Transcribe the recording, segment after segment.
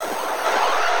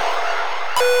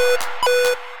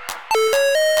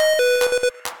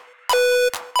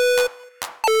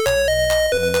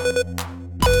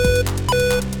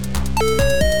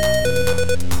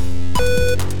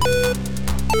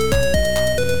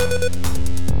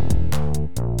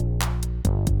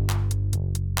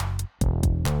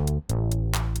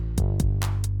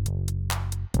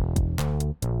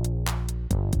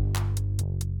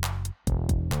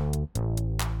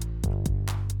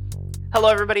Hello,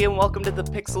 everybody, and welcome to the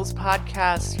Pixels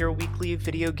Podcast, your weekly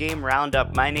video game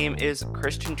roundup. My name is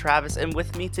Christian Travis, and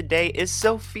with me today is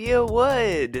Sophia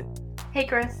Wood. Hey,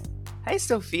 Chris. Hi,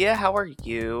 Sophia. How are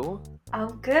you?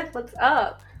 I'm good. What's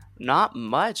up? Not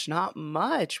much.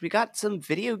 We got some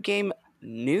video game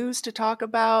news to talk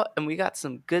about, and we got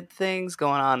some good things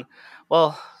going on.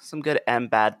 Well, some good and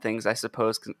bad things, I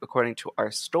suppose, according to our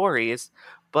stories.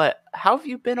 But how have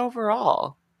you been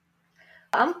overall?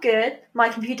 I'm good. My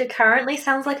computer currently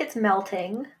sounds like it's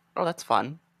melting. Oh, that's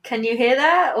fun. Can you hear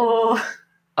that, or...?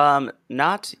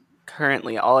 Not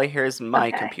currently. All I hear is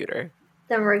my computer.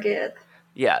 Then we're good.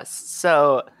 Yes.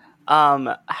 So,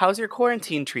 how's your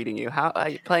quarantine treating you? How are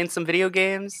you playing some video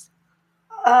games?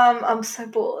 I'm so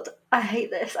bored. I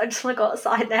hate this. I just want to go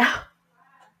outside now.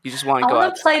 You just want to go outside? I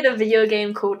want to play the video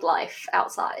game called Life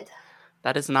outside.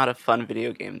 That is not a fun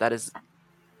video game. That is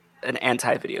an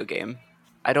anti-video game.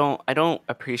 I don't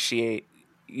appreciate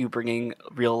you bringing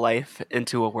real life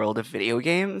into a world of video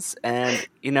games. And,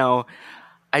 I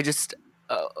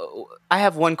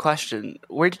have one question.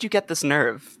 Where did you get this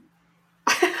nerve?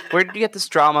 Where did you get this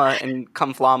drama and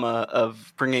kumflama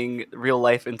of bringing real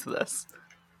life into this?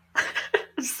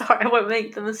 I'm sorry, I won't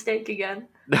make the mistake again.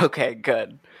 Okay,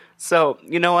 good. So,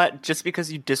 you know what? Just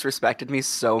because you disrespected me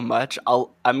so much,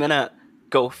 I'm gonna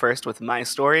go first with my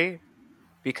story,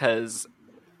 because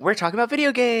we're talking about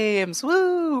video games.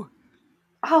 Woo!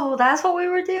 Oh, that's what we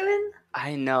were doing?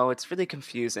 I know, it's really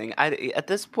confusing. At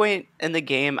this point in the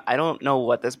game, I don't know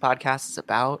what this podcast is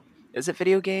about. Is it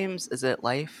video games? Is it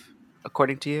life,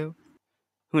 according to you?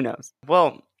 Who knows?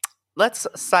 Well, let's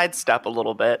sidestep a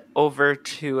little bit over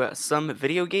to some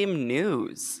video game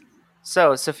news.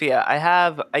 So, Sophia, I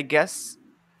have, I guess,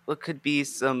 what could be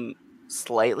some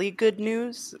slightly good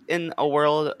news in a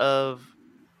world of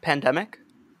pandemic.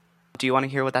 Do you want to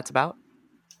hear what that's about?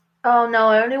 Oh, no,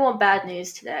 I only want bad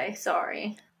news today.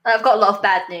 Sorry. I've got a lot of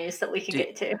bad news that we can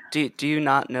get to. Do you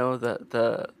not know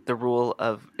the rule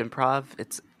of improv?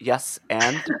 It's yes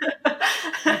and.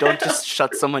 You don't just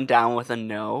shut someone down with a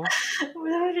no. We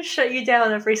don't just shut you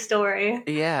down every story.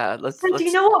 Yeah, let's. Do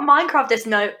you know what Minecraft is?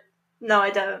 No,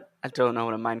 I don't. I don't know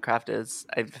what a Minecraft is.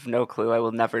 I have no clue. I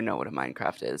will never know what a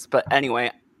Minecraft is. But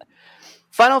anyway,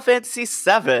 Final Fantasy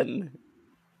VII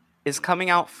is coming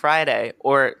out Friday,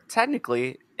 or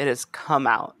technically, it has come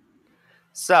out.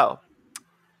 So,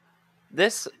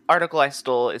 this article I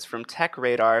stole is from Tech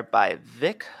Radar by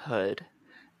Vic Hood,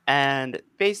 and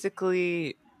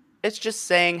basically, it's just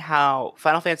saying how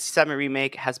Final Fantasy VII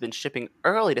Remake has been shipping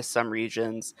early to some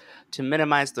regions to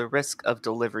minimize the risk of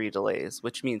delivery delays,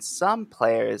 which means some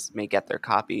players may get their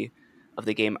copy of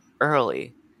the game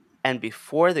early and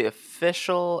before the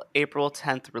official April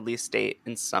 10th release date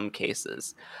in some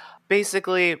cases.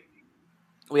 Basically,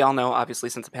 we all know, obviously,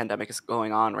 since the pandemic is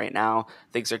going on right now,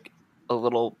 things are a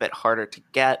little bit harder to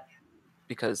get,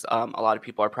 because a lot of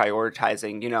people are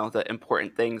prioritizing, the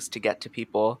important things to get to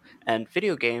people. And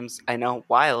video games, I know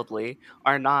wildly,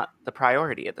 are not the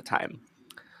priority at the time.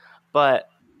 But,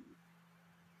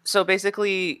 so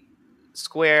basically,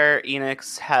 Square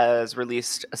Enix has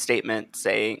released a statement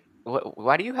saying,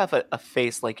 why do you have a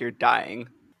face like you're dying?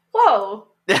 Whoa.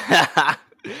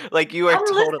 Like you are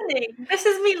listening. This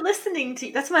is me listening to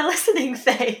you. That's my listening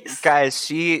face. Guys,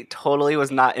 she totally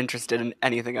was not interested in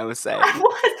anything I was saying.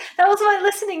 That was my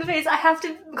listening face. I have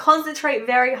to concentrate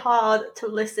very hard to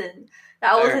listen.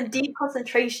 That was in deep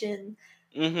concentration,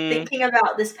 thinking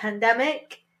about this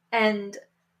pandemic and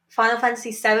Final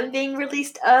Fantasy VII being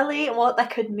released early and what that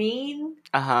could mean.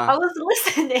 I was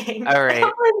listening. All right. I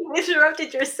can't believe you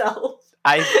interrupted yourself.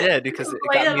 I did, because it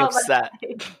got me upset.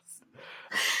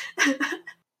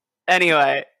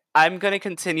 Anyway, I'm going to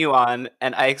continue on,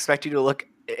 and I expect you to look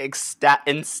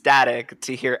ecstatic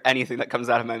to hear anything that comes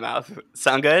out of my mouth.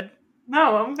 Sound good?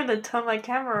 No, I'm going to turn my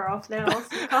camera off now.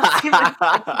 So you can't see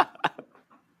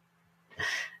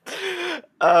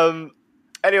my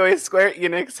Anyway, Square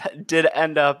Enix did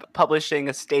end up publishing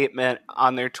a statement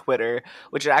on their Twitter,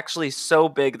 which is actually so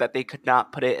big that they could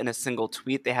not put it in a single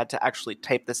tweet. They had to actually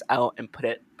type this out and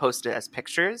post it as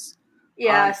pictures.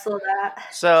 Yeah, I saw that.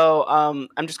 So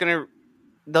I'm just going to...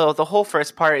 The whole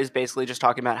first part is basically just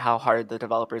talking about how hard the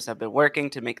developers have been working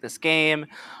to make this game.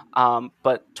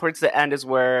 But towards the end is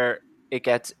where it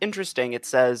gets interesting. It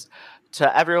says,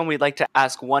 to everyone, we'd like to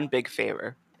ask one big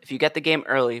favor. If you get the game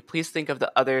early, please think of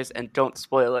the others and don't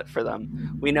spoil it for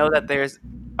them. We know that there's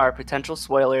are potential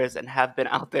spoilers and have been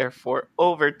out there for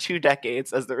over 2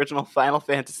 decades, as the original Final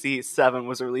Fantasy VII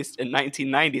was released in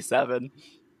 1997.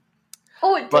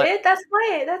 Oh, it But did? That's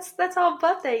right. That's our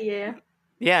birthday year.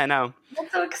 yeah, I know.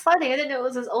 That's so exciting. I didn't know it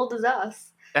was as old as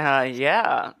us.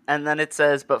 Yeah. And then it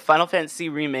says, but Final Fantasy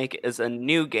Remake is a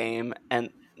new game,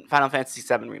 and Final Fantasy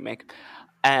VII Remake,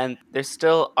 and there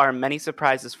still are many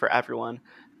surprises for everyone.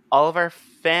 All of our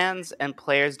fans and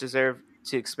players deserve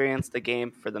to experience the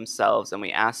game for themselves, and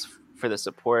we ask for the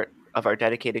support of our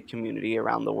dedicated community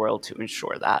around the world to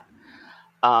ensure that.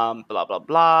 Blah, blah,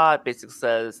 blah. It basically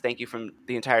says, thank you from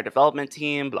the entire development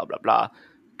team, blah, blah, blah.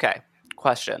 Okay,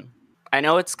 question. I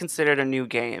know it's considered a new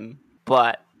game,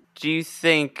 but do you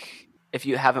think if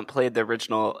you haven't played the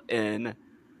original in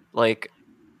like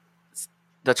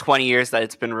the 20 years that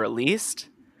it's been released,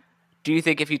 do you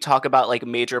think if you talk about like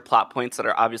major plot points that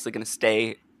are obviously going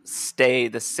to stay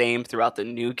the same throughout the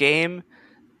new game,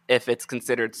 if it's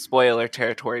considered spoiler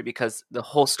territory because the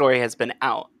whole story has been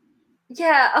out?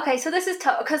 Yeah, okay, so this is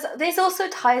tough because this also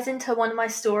ties into one of my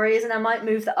stories, and I might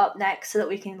move that up next so that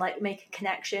we can like make a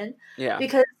connection. Yeah.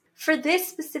 Because for this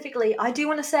specifically, I do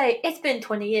want to say it's been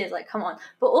 20 years, like come on.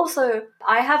 But also,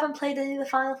 I haven't played any of the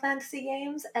Final Fantasy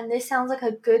games, and this sounds like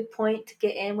a good point to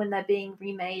get in when they're being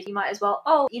remade. You might as well,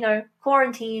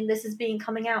 quarantine, this is being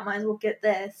coming out, might as well get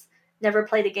this. Never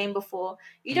played a game before.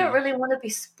 You don't really want to be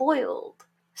spoiled.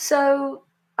 So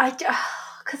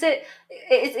because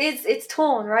it's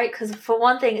torn, right? Because for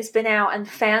one thing, it's been out and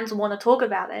fans want to talk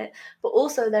about it, but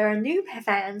also there are new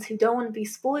fans who don't want to be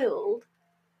spoiled.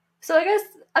 So I guess,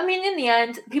 I mean, in the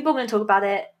end, people are going to talk about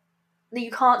it.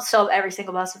 You can't stop every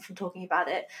single person from talking about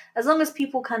it. As long as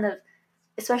people kind of,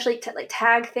 especially like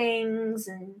tag things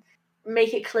and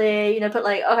make it clear, put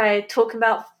like, okay, talking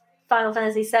about Final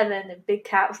Fantasy VII and big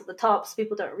caps at the top so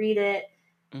people don't read it.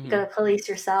 You gotta police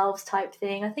yourselves type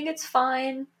thing. I think it's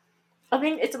fine. I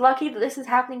think it's lucky that this is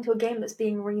happening to a game that's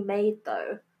being remade,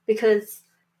 though, because,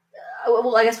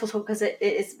 well, I guess we'll talk because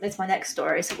it's my next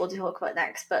story, so we'll talk about it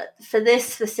next. But for this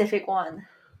specific one,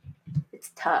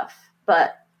 it's tough,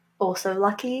 but also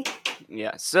lucky.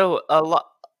 Yeah. So a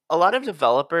lot of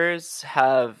developers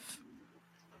have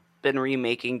been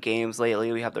remaking games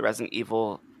lately. We have the Resident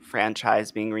Evil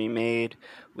franchise being remade.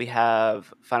 We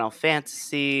have Final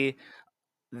Fantasy.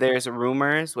 There's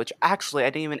rumors, which actually I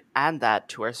didn't even add that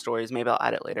to our stories. Maybe I'll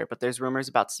add it later. But there's rumors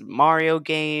about some Mario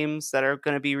games that are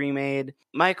going to be remade.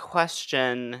 My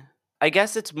question, I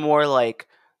guess it's more like,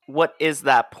 what is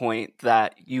that point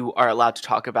that you are allowed to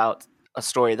talk about a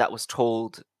story that was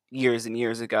told years and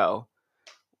years ago,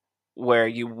 where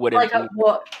you wouldn't Like, be?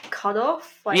 what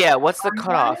cutoff? Like, Yeah, what's the cutoff?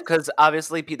 time-wise? Because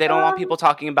obviously they don't want people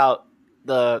talking about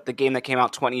the game that came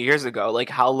out 20 years ago. Like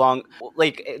how long?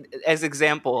 Like as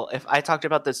example, if I talked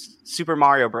about this Super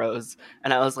Mario Bros.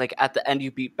 And I was like, at the end you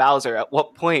beat Bowser. At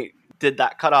what point did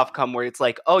that cutoff come where it's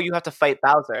like, oh, you have to fight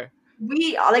Bowser?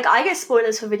 I get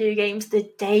spoilers for video games the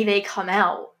day they come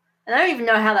out. And I don't even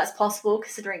know how that's possible,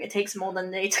 considering it takes more than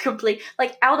a day to complete.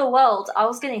 Like, Outer Worlds, I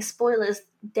was getting spoilers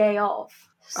day off.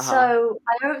 So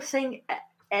I don't think,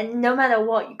 and no matter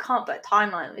what, you can't put a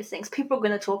timeline on these things. People are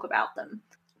going to talk about them.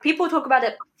 People talk about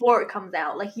it before it comes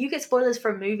out. Like, you get spoilers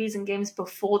from movies and games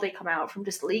before they come out from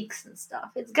just leaks and stuff.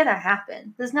 It's going to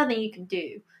happen. There's nothing you can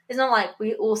do. It's not like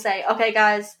we all say, okay,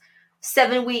 guys,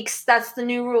 7 weeks, that's the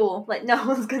new rule. Like, no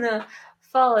one's going to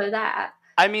follow that.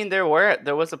 I mean, there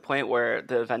was a point where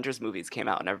the Avengers movies came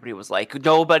out and everybody was like,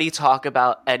 nobody talk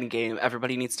about Endgame.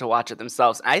 Everybody needs to watch it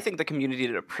themselves. And I think the community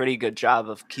did a pretty good job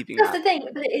of keeping That's that. the thing,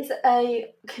 but it is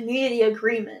a community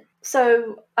agreement.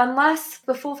 So unless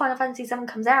before Final Fantasy VII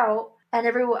comes out, and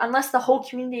unless the whole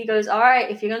community goes, all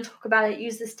right, if you're going to talk about it,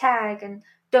 use this tag and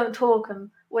don't talk and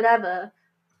whatever.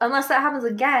 Unless that happens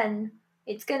again,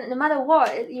 it's gonna, no matter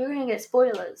what, you're gonna get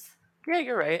spoilers. Yeah,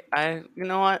 you're right. You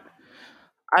know what?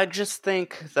 I just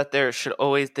think that there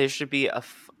should be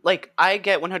like, I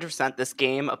get 100% this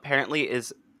game apparently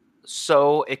is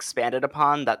so expanded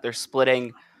upon that they're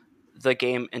splitting the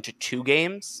game into 2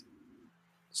 games.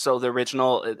 So the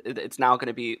original, it's now going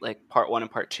to be like part 1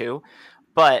 and part 2,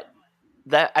 but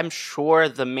that, I'm sure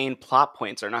the main plot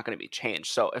points are not going to be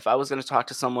changed. So if I was going to talk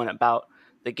to someone about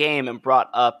the game and brought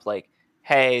up like,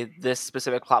 hey, this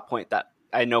specific plot point that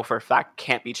I know for a fact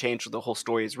can't be changed or the whole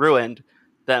story is ruined,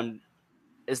 then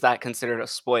is that considered a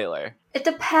spoiler? It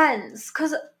depends,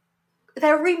 because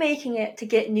they're remaking it to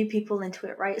get new people into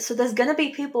it, right? So there's gonna be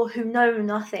people who know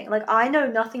nothing. Like, I know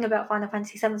nothing about Final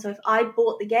Fantasy VII, so if I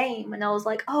bought the game and I was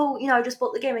like, oh, I just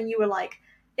bought the game, and you were like,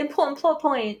 important plot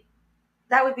point,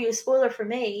 that would be a spoiler for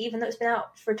me, even though it's been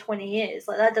out for 20 years.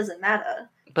 Like, that doesn't matter.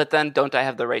 But then don't I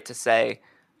have the right to say,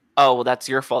 oh, well, that's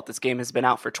your fault. This game has been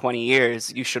out for 20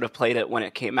 years. You should have played it when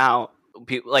it came out.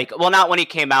 Like, well, not when it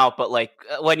came out, but like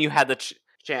when you had the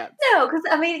chance. No, because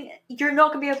I mean, you're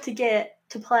not gonna be able to get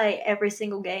to play every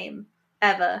single game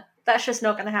ever. That's just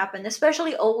not gonna happen.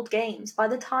 Especially old games. By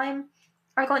the time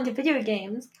I got into video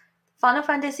games, Final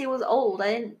Fantasy was old.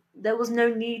 There was no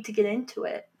need to get into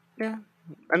it. Yeah,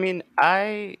 I mean,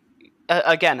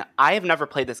 again, I have never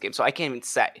played this game, so I can't even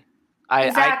say.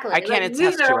 Exactly. I can't like, you've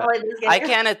attest to never it. played this game.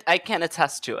 I can't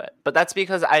attest to it. But that's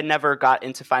because I never got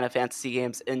into Final Fantasy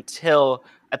games until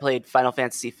I played Final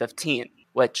Fantasy 15,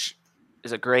 which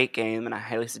is a great game, and I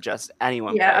highly suggest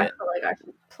anyone Yeah, play I it. feel like I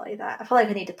should play that. I feel like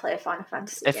I need to play a Final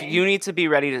Fantasy If game. you need to be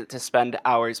ready to spend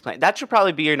hours playing, that should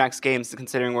probably be your next games,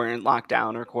 considering we're in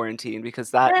lockdown or quarantine,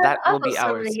 because that I've will got be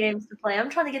so many hours. games to play. I'm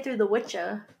trying to get through The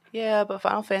Witcher. Yeah, but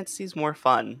Final Fantasy is more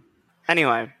fun.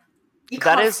 Anyway, You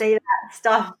that can't is. say that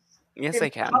stuff Yes, I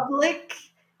in can. public.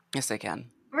 Yes, I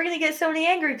can. We're gonna get so many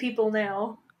angry people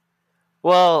now.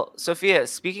 Well, Sophia,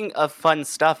 speaking of fun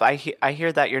stuff, I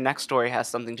hear that your next story has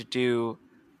something to do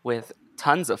with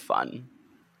tons of fun.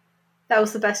 That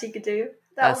was the best you could do.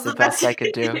 That That's was the the best best I you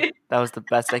could could do. do. That was the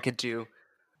best I could do.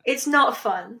 It's not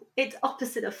fun. It's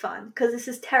opposite of fun because this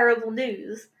is terrible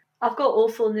news. I've got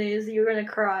awful news. You're gonna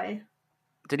cry.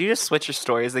 Did you just switch your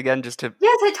stories again just to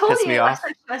Yes, I told piss me you. I off?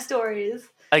 switched my stories.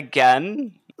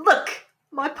 Again? Look,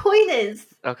 my point is,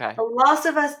 Okay. The Last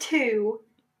of Us 2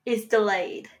 is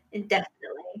delayed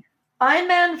indefinitely. Iron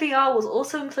Man VR was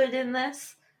also included in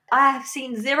this. I have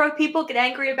seen 0 people get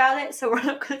angry about it, so we're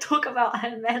not going to talk about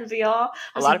Iron Man VR.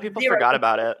 A lot of people forgot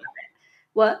about it.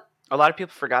 What? A lot of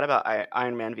people forgot about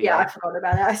Iron Man VR. Yeah, I forgot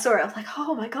about it. I saw it. I was like,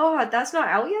 oh my god, that's not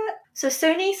out yet? So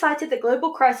Sony cited the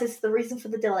global crisis as the reason for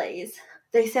the delays.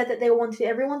 They said that they wanted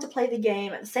everyone to play the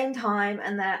game at the same time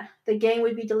and that the game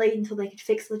would be delayed until they could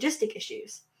fix logistic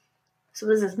issues. So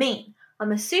what does this mean?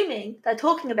 I'm assuming they're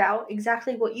talking about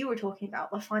exactly what you were talking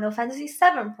about, the Final Fantasy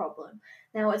VII problem.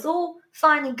 Now, it's all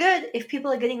fine and good if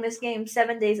people are getting this game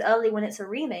 7 days early when it's a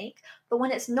remake, but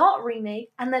when it's not a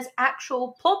remake and there's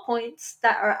actual plot points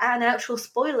that are and actual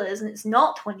spoilers and it's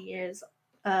not 20 years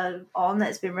on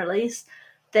that's been released,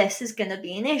 this is going to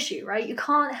be an issue, right? You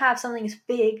can't have something as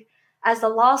big as The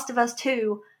Last of Us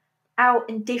 2 out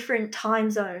in different time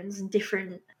zones and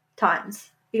different times.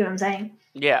 You know what I'm saying?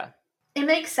 Yeah. It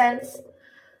makes sense,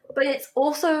 but it's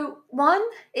also one.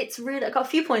 It's really, I've got a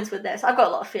few points with this. I've got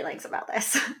a lot of feelings about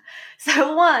this.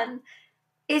 So one,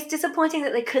 it's disappointing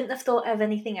that they couldn't have thought of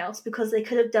anything else because they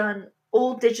could have done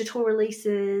all digital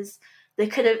releases. They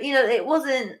could have, it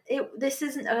wasn't. This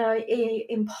isn't a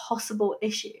impossible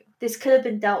issue. This could have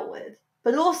been dealt with,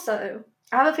 but also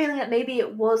I have a feeling that maybe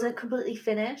it wasn't completely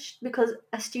finished because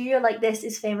a studio like this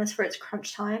is famous for its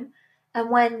crunch time. And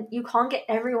when you can't get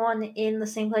everyone in the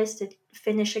same place to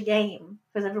finish a game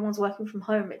because everyone's working from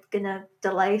home, it's gonna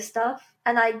delay stuff.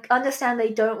 And I understand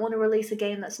they don't want to release a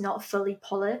game that's not fully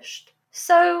polished.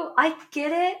 So I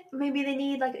get it. Maybe they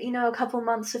need a couple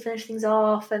months to finish things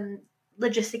off and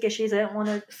logistic issues. They don't want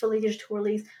a fully digital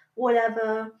release,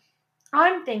 whatever.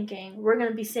 I'm thinking we're going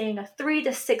to be seeing a 3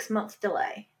 to 6 month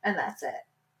delay, and that's it.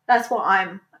 That's what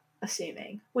I'm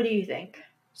assuming. What do you think?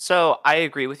 So I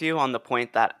agree with you on the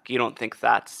point that you don't think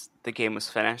that the game was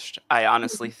finished. I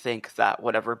honestly think that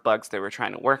whatever bugs they were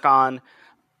trying to work on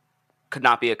could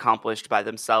not be accomplished by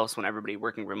themselves when everybody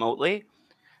working remotely.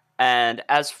 And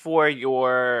as for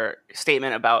your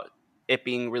statement about it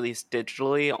being released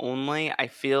digitally only, I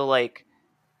feel like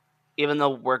even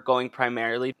though we're going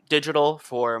primarily digital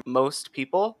for most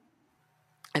people,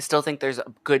 I still think there's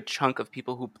a good chunk of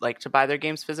people who like to buy their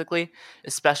games physically,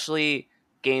 especially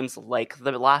games like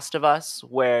The Last of Us,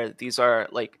 where these are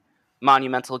like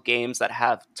monumental games that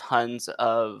have tons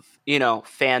of,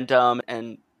 fandom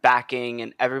and backing,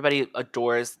 and everybody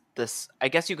adores this. I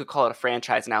guess you could call it a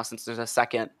franchise now since there's a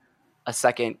second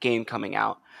game coming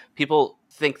out. People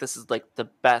think this is like the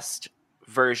best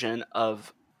version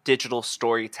of digital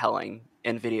storytelling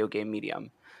in video game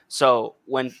medium. So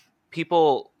when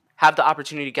people have the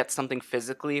opportunity to get something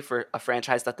physically for a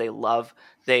franchise that they love,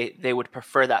 they would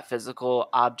prefer that physical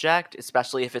object,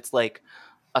 especially if it's like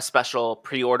a special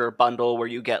pre-order bundle where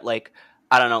you get like,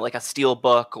 I don't know, like a steel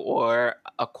book or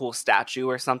a cool statue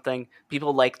or something.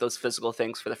 People like those physical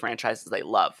things for the franchises they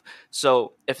love.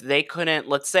 So if they couldn't,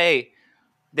 let's say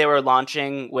they were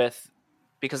launching with,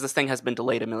 because this thing has been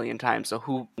delayed a million times, so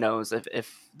who knows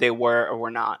if they were or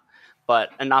were not,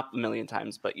 and not a million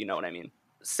times, but you know what I mean.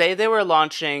 Say they were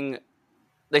launching,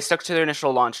 they stuck to their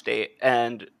initial launch date,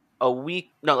 and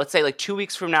let's say like 2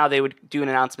 weeks from now, they would do an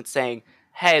announcement saying,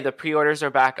 hey, the pre-orders are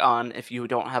back on if you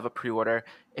don't have a pre-order.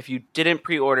 If you didn't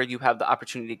pre-order, you have the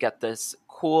opportunity to get this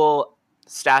cool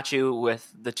statue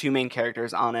with the two main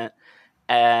characters on it.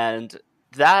 And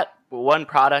that one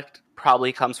product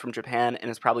probably comes from Japan and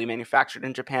is probably manufactured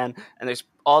in Japan. And there's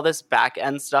all this back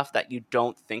end stuff that you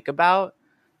don't think about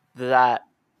that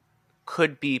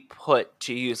could be put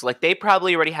to use. Like they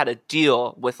probably already had a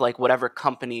deal with like whatever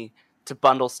company to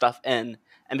bundle stuff in,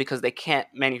 and because they can't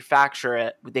manufacture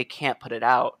it, they can't put it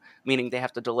out, meaning they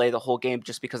have to delay the whole game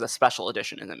just because a special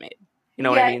edition isn't made. You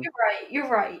know what I Yeah, mean? you're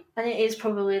right. And it is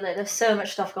probably like there's so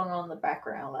much stuff going on in the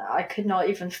background that I could not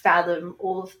even fathom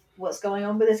all of what's going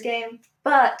on with this game.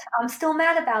 But I'm still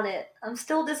mad about it. I'm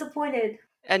still disappointed.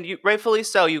 And you rightfully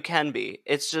so, you can be.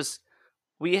 It's just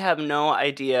we have no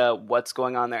idea what's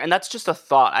going on there. And that's just a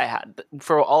thought I had.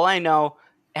 For all I know,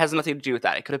 it has nothing to do with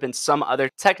that. It could have been some other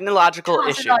technological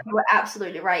Chances issue. are you were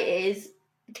absolutely right. It is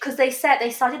because they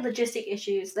cited logistic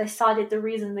issues. They cited the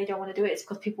reason they don't want to do it is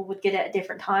because people would get it at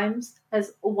different times,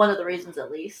 as one of the reasons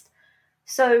at least.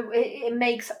 So it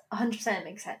makes 100%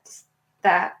 makes sense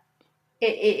that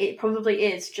it probably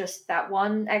is just that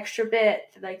one extra bit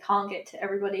that they can't get to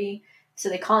everybody, so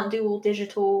they can't do all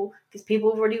digital because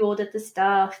people have already ordered the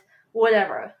stuff,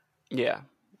 whatever. Yeah.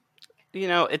 You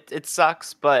know, it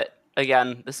sucks, but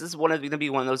again, this is going to be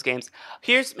one of those games.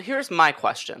 Here's my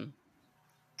question.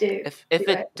 Do If do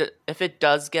it. if it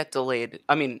does get delayed,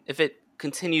 I mean, if it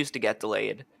continues to get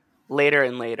delayed later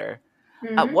and later, at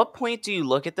Mm-hmm. what point do you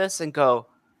look at this and go,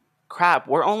 "Crap,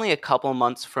 we're only a couple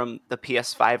months from the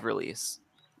PS5 release.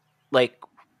 Like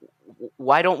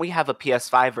why don't we have a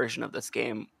PS5 version of this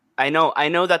game?" I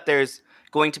know that there's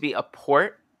going to be a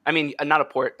port. I mean, not a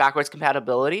port, backwards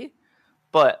compatibility,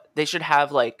 but they should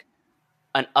have like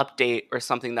an update or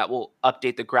something that will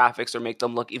update the graphics or make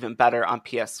them look even better on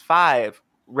PS5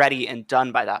 ready and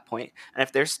done by that point. And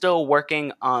if they're still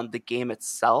working on the game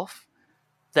itself,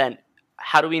 then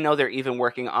how do we know they're even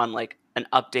working on like an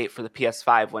update for the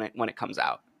PS5 when it comes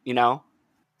out, you know?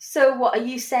 So, what are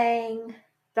you saying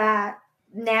that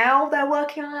now they're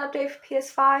working on an update for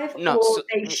PS5, No, or so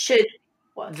they should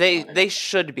working on it? they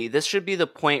should be. This should be the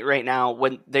point right now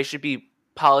when they should be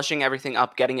polishing everything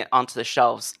up, getting it onto the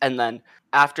shelves, and then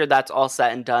after that's all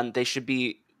set and done, they should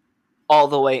be all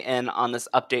the way in on this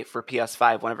update for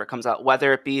PS5 whenever it comes out,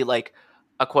 whether it be like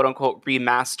a quote unquote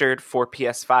remastered for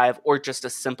PS5 or just a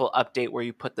simple update where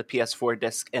you put the PS4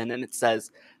 disc in and it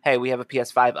says, hey, we have a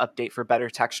PS5 update for better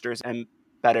textures and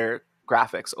better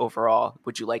graphics overall.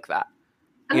 Would you like that?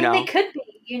 I You mean, they know? could be.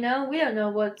 We don't know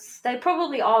what's. They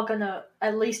probably are gonna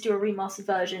at least do a remastered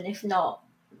version, if not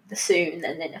the soon,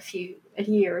 and then a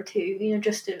year or two.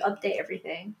 Just to update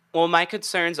everything. Well, my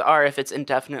concerns are if it's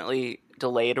indefinitely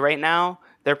delayed right now,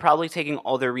 they're probably taking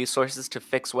all their resources to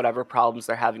fix whatever problems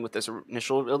they're having with this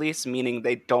initial release, meaning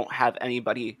they don't have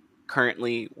anybody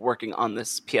currently working on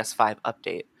this PS5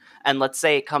 update. And let's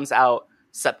say it comes out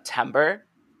September,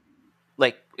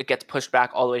 like it gets pushed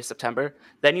back all the way to September,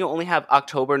 then you only have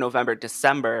October, November,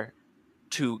 December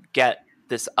to get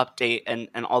this update and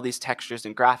all these textures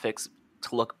and graphics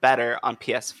to look better on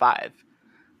PS5,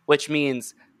 which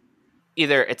means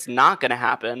either it's not going to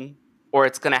happen or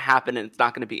it's going to happen and it's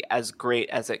not going to be as great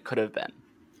as it could have been.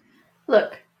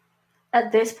 Look,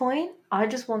 at this point, I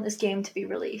just want this game to be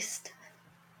released.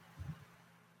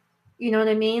 You know what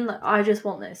I mean? Like, I just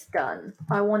want this done.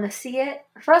 I want to see it.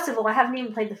 First of all, I haven't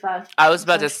even played the first I game, was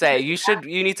about so to say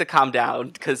you need to calm down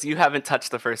because you haven't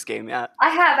touched the first game yet. I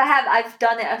have. I've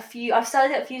done it I've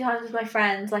started it a few times with my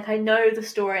friends. Like I know the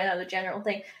story, I know the general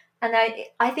thing, and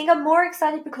I think I'm more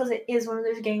excited because it is one of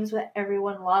those games that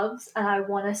everyone loves, and I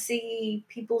want to see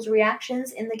people's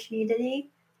reactions in the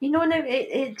community. You know what I mean?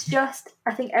 It's just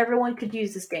I think everyone could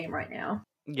use this game right now.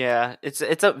 Yeah, it's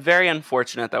a very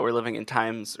unfortunate that we're living in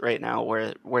times right now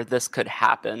where this could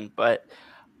happen, but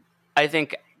I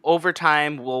think over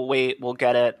time we'll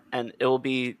get it, and it will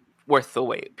be worth the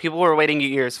wait. People were waiting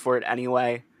years for it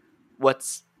anyway.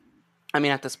 What's I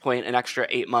mean, at this point, an extra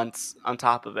 8 months on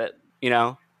top of it. You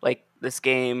know, like this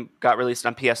game got released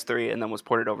on PS3 and then was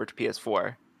ported over to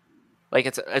PS4. Like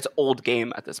it's old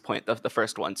game at this point, the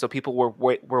first one. So people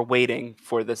were waiting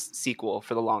for this sequel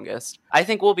for the longest. I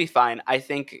think we'll be fine. I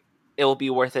think it will be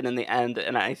worth it in the end,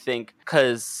 and I think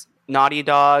because Naughty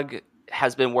Dog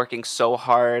has been working so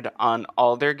hard on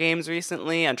all their games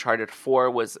recently. Uncharted 4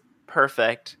 was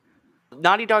perfect.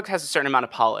 Naughty Dog has a certain amount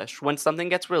of polish. When something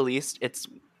gets released, it's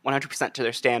 100% to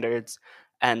their standards,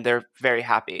 and they're very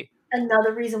happy.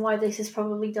 Another reason why this is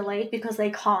probably delayed because they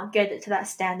can't get it to that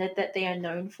standard that they are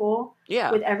known for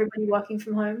Yeah. with everybody working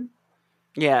from home.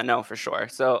 Yeah, no, for sure.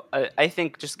 So I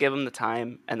think just give them the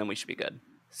time, and then we should be good.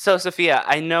 So, Sophia,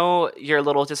 I know you're a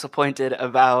little disappointed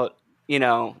about,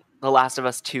 The Last of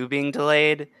Us 2 being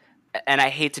delayed. And I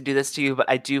hate to do this to you, but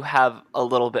I do have a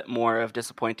little bit more of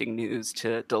disappointing news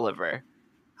to deliver.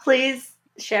 Please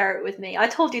share it with me. I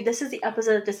told you this is the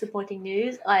episode of disappointing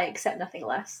news. I accept nothing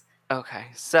less. Okay,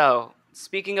 so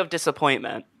speaking of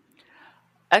disappointment,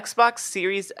 Xbox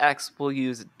Series X will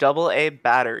use AA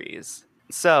batteries.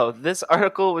 So, this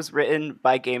article was written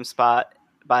by GameSpot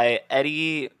by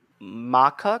Eddie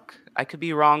Makuk. I could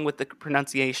be wrong with the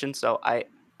pronunciation, so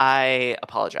I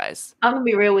apologize. I'm gonna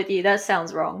be real with you. That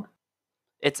sounds wrong.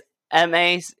 It's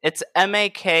it's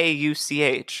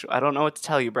Makuch. I don't know what to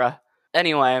tell you, bruh.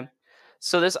 Anyway,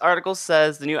 so this article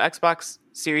says the new Xbox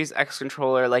Series X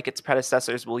controller, like its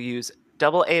predecessors, will use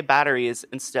AA batteries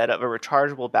instead of a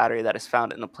rechargeable battery that is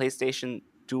found in the PlayStation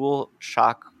Dual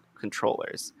Shock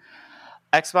controllers.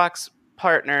 Xbox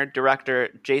partner director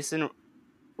Jason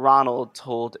Ronald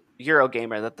told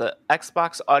Eurogamer that the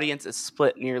Xbox audience is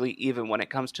split nearly even when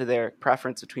it comes to their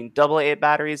preference between AA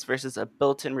batteries versus a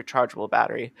built in rechargeable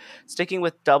battery. Sticking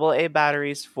with AA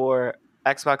batteries for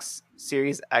Xbox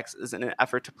Series X is in an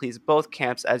effort to please both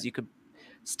camps, as you could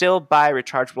still buy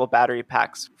rechargeable battery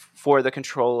packs for the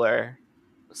controller,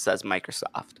 says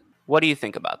Microsoft. What do you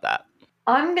think about that?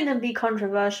 I'm gonna be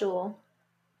controversial.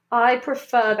 I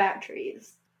prefer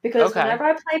batteries because Okay. whenever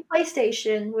I play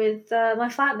PlayStation with my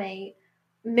flatmate,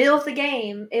 middle of the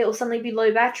game, it'll suddenly be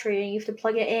low battery and you have to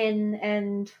plug it in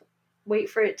and wait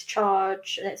for it to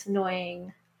charge, and it's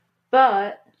annoying.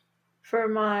 But for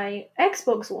my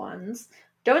Xbox ones,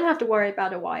 don't have to worry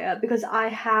about a wire because I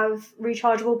have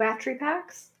rechargeable battery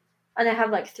packs and I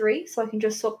have like three, so I can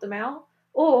just swap them out.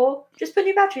 Or just put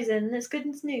new batteries in and it's good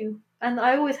and it's new. And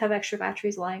I always have extra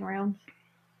batteries lying around.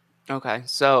 Okay.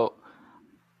 So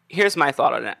here's my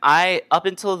thought on it. Up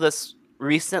until this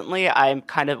recently, I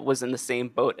kind of was in the same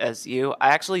boat as you. I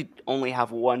actually only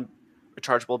have one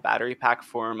rechargeable battery pack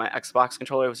for my Xbox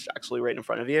controller, which is actually right in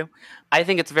front of you. I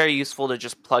think it's very useful to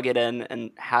just plug it in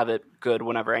and have it good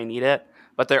whenever I need it.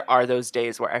 But there are those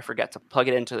days where I forget to plug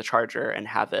it into the charger and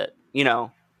have it,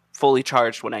 fully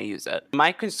charged when I use it.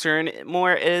 My concern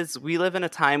more is we live in a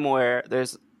time where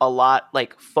there's a lot,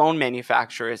 like phone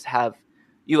manufacturers have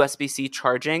USB-C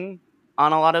charging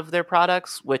on a lot of their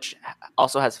products, which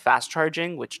also has fast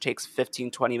charging, which takes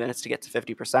 15-20 minutes to get to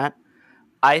 50%.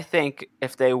 I think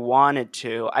if they wanted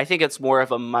to, I think it's more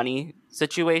of a money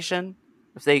situation.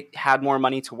 If they had more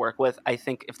money to work with, I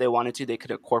think if they wanted to, they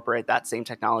could incorporate that same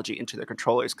technology into their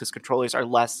controllers, because controllers are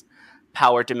less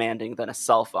power demanding than a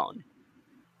cell phone.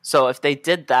 So if they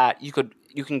did that, you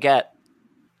can get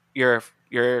your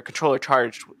controller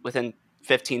charged within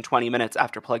 15-20 minutes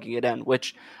after plugging it in,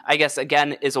 which I guess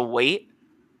again is a wait,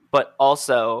 but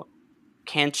also,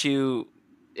 can't you,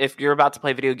 if you're about to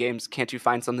play video games, can't you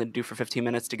find something to do for 15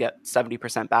 minutes to get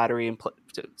 70% battery and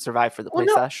to survive for the Well,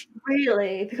 play not sesh?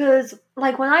 really, because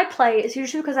like when I play, it's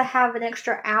usually because I have an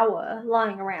extra hour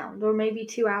lying around, or maybe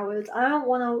 2 hours. I don't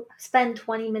want to spend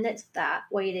 20 minutes of that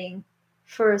waiting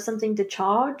for something to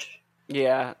charge.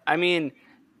 Yeah, I mean,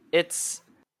 it's,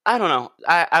 I don't know.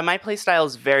 My play style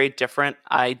is very different.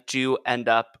 I do end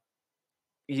up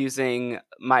using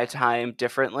my time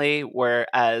differently,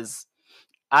 whereas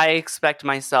I expect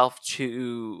myself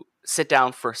to sit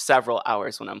down for several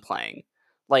hours when I'm playing.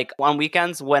 Like on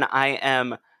weekends when I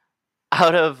am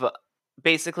out of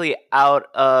basically out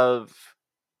of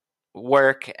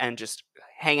work and just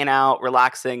hanging out,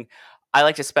 relaxing, I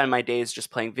like to spend my days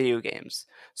just playing video games.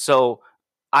 So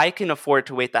I can afford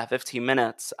to wait that 15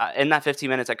 minutes. In that 15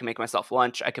 minutes, I can make myself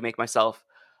lunch. I can make myself,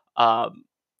 um,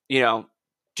 you know,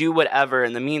 do whatever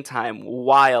in the meantime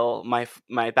while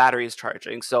my battery is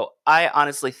charging. So I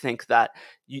honestly think that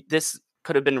this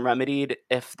could have been remedied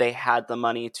if they had the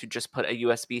money to just put a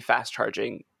USB fast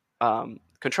charging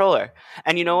controller.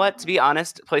 And you know what? To be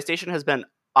honest, PlayStation has been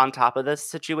on top of this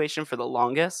situation for the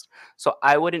longest. So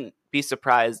I wouldn't be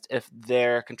surprised if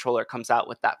their controller comes out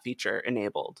with that feature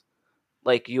enabled,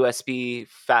 like USB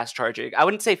fast charging. I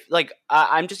wouldn't say like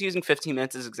I'm just using 15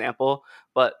 minutes as example,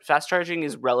 but fast charging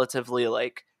is relatively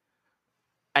like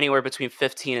anywhere between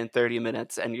 15 and 30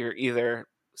 minutes, and you're either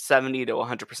 70 to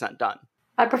 100% done.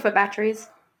 I prefer batteries.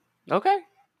 Okay.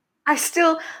 I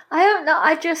still, I don't know.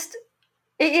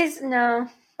 It is, no,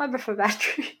 I prefer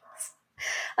batteries.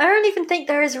 I don't even think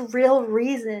there is a real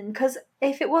reason, because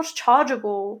if it was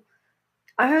chargeable,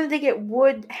 I don't think it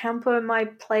would hamper my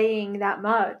playing that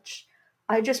much.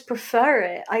 I just prefer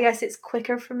it. I guess it's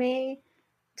quicker for me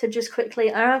to just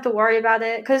quickly, I don't have to worry about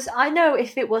it, because I know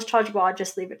if it was chargeable, I'd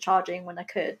just leave it charging when I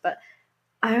could, but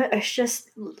It's just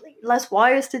less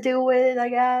wires to deal with, I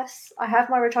guess. I have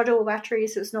my rechargeable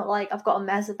batteries, so it's not like I've got a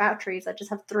mess of batteries. I just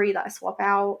have 3 that I swap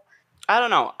out. I don't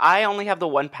know. I only have the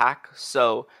one pack,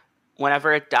 so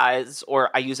whenever it dies or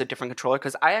I use a different controller,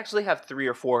 because I actually have 3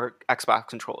 or 4 Xbox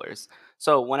controllers.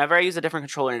 So whenever I use a different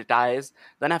controller and it dies,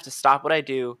 then I have to stop what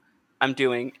I'm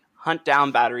doing, hunt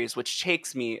down batteries, which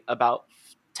takes me about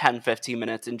 10, 15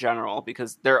 minutes in general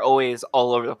because they're always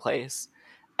all over the place.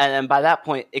 And then by that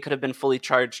point, it could have been fully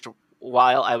charged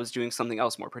while I was doing something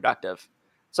else more productive.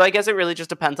 So I guess it really just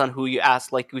depends on who you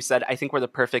ask. Like we said, I think we're the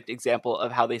perfect example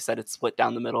of how they said it's split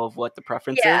down the middle of what the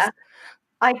preference Yeah, is.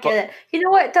 I But get it. You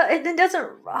know what? It doesn't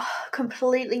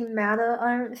completely matter,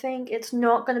 I don't think. It's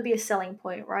not going to be a selling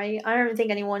point, right? I don't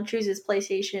think anyone chooses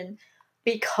PlayStation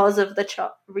because of the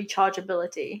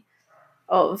rechargeability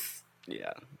of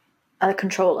yeah. a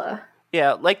controller.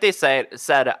 Yeah, like they said,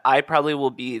 I probably will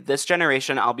be this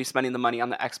generation. I'll be spending the money on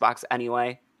the Xbox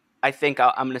anyway. I think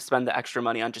I'm going to spend the extra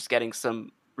money on just getting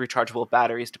some rechargeable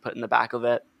batteries to put in the back of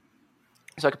it,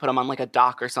 so I could put them on like a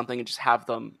dock or something and just have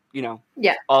them,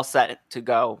 Yeah. all set to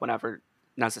go whenever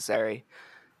necessary.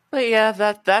 But yeah,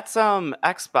 that's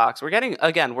Xbox.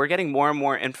 We're getting more and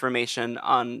more information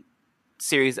on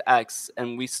Series X,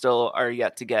 and we still are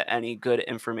yet to get any good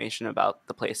information about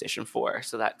the PlayStation 4.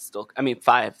 So that's still, I mean,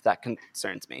 5. That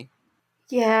concerns me.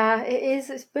 Yeah, it is.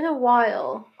 It's been a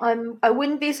while. I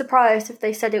wouldn't be surprised if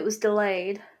they said it was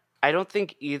delayed. I don't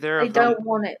think either They of them. don't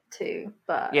want it to,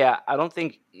 but Yeah, I don't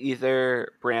think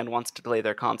either brand wants to delay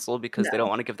their console because they don't no.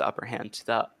 want to give the upper hand to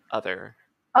the other.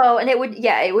 Oh, and it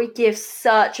would give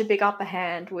such a big upper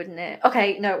hand, wouldn't it?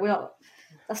 Okay, no, we're not.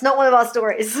 That's not one of our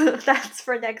stories. That's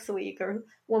for next week or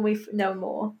when we know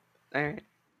more. All right,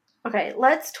 Okay,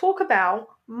 let's talk about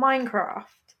Minecraft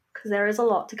because there is a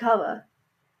lot to cover.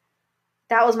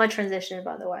 That was my transition,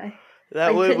 by the way. that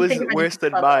I one couldn't was think of worse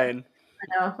anything than clever. mine.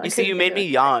 I know. I You see, you couldn't think made of me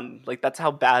it. yawn. Like that's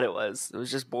how bad it was. It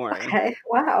was just boring. Okay,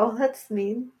 wow, that's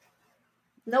mean.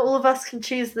 Not all of us can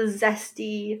choose the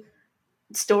zesty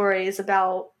stories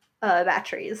about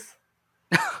batteries.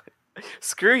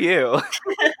 Screw you.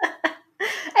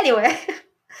 Anyway,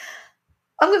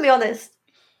 I'm gonna be honest.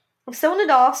 If someone had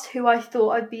asked who I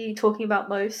thought I'd be talking about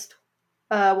most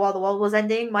while the world was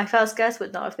ending, my first guess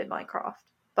would not have been Minecraft.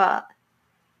 But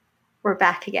we're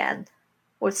back again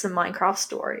with some Minecraft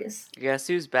stories. Guess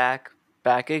who's back?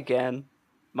 Back again.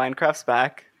 Minecraft's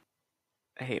back.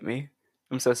 I hate me.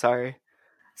 I'm so sorry.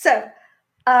 So,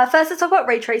 first let's talk about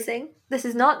ray tracing. This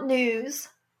is not news,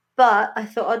 but I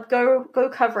thought I'd go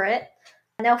cover it.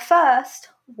 Now, first,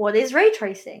 what is ray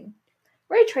tracing?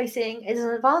 Ray tracing is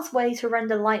an advanced way to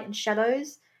render light and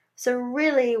shadows. So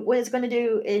really, what it's going to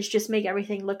do is just make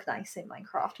everything look nice in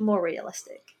Minecraft, more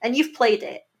realistic. And you've played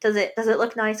it. Does it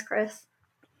look nice, Chris?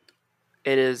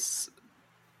 It is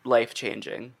life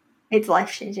changing. It's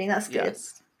life changing. That's good.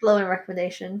 Yes. Glowing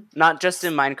recommendation. Not just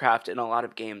in Minecraft, in a lot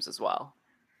of games as well.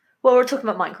 Well, we're talking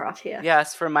about Minecraft here.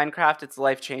 Yes, for Minecraft, it's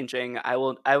life changing. I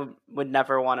would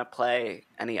never want to play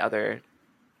any other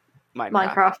Minecraft.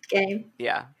 Minecraft game.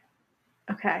 Yeah.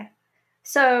 Okay.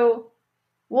 So,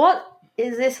 what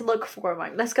is this look for,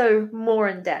 Mike? Let's go more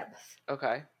in depth.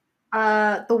 Okay.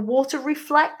 The water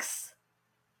reflects.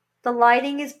 The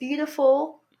lighting is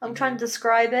beautiful. I'm trying to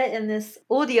describe it in this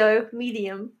audio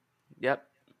medium. Yep.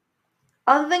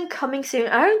 Other than coming soon,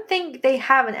 I don't think they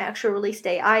have an actual release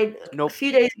date. A Nope.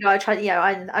 few days ago I tried. Yeah,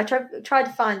 I tried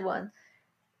to find one.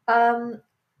 The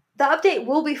update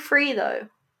will be free though,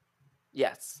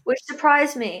 Yes. which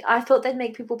surprised me. I thought they'd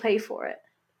make people pay for it.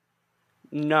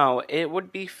 No, it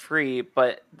would be free,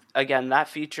 but again, that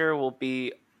feature will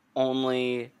be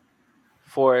only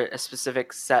for a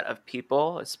specific set of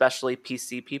people, especially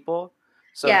PC people.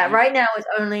 So Yeah, right now it's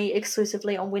only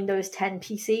exclusively on Windows 10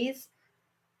 PCs.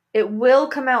 It will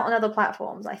come out on other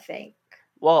platforms, I think,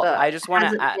 well, but I just want to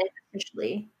hasn't add. been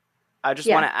officially. I just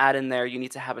want Yeah, to add in there. You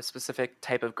need to have a specific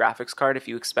type of graphics card if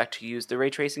you expect to use the ray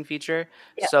tracing feature.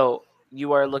 yeah. So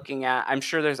you are looking at. I'm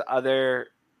sure there's other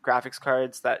graphics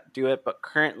cards that do it, but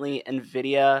currently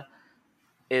Nvidia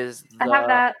is I have the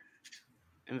that.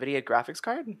 Nvidia graphics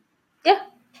card Yeah,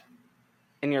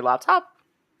 in your laptop.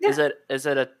 yeah. Is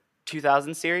it a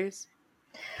 2000 series?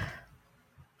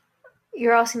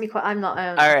 You're asking me quite. I'm not. I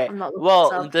don't All know. right. I'm not looking this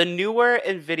Well, up. the newer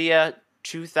NVIDIA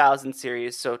 2000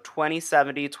 series, so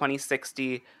 2070,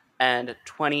 2060, and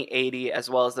 2080, as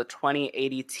well as the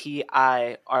 2080 Ti,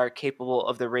 are capable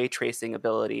of the ray tracing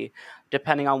ability.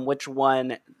 Depending on which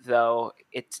one, though,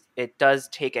 it does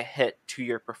take a hit to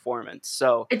your performance.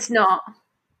 So, It's not.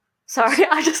 Sorry,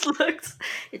 I just looked.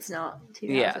 It's not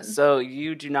yeah, 2000. so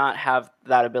you do not have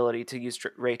that ability to use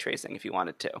ray tracing if you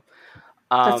wanted to.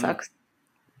 That Um, sucks.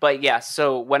 But yeah,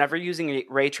 so whenever using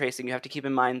ray tracing, you have to keep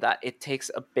in mind that it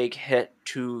takes a big hit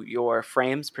to your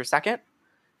frames per second.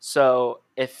 So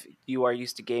if you are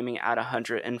used to gaming at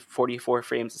 144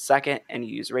 frames a second and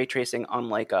you use ray tracing on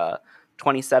like a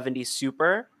 2070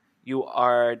 Super, you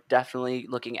are definitely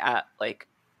looking at like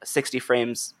 60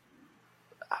 frames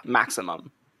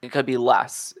maximum. It could be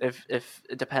less if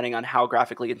depending on how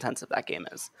graphically intensive that game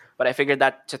is. But I figured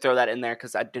that to throw that in there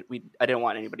because I didn't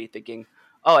want anybody thinking,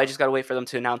 oh, I just got to wait for them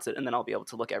to announce it and then I'll be able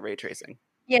to look at ray tracing.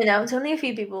 Yeah, no, it's only a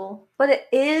few people, but it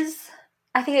is.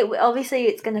 I think obviously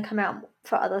it's going to come out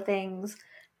for other things,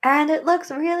 and it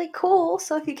looks really cool.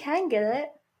 So if you can get it,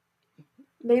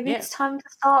 maybe it's time to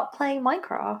start playing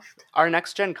Minecraft. Our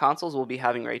next gen consoles will be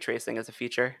having ray tracing as a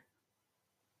feature,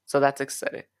 so that's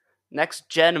exciting. Next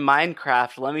gen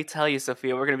Minecraft. Let me tell you,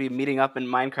 Sophia, we're going to be meeting up in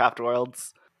Minecraft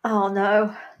worlds. Oh no!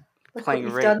 Look what Playing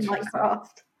you've ray done, tracing.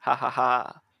 Minecraft. Ha ha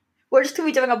ha. We're just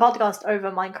going to be doing a podcast over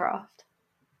Minecraft.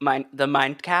 The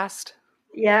Mindcast?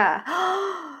 Yeah.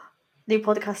 New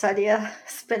podcast idea.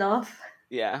 Spin off.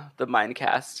 Yeah, the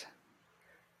Mindcast.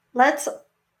 Let's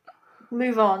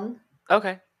move on.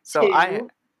 Okay. So to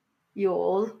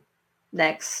your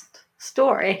next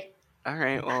story. All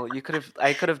right. Well,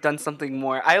 I could have done something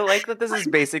more. I like that this is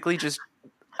basically just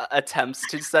attempts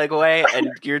to segue and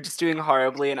you're just doing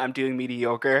horribly and I'm doing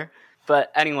mediocre.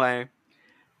 But anyway,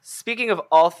 speaking of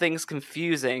all things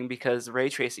confusing, because ray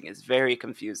tracing is very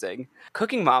confusing,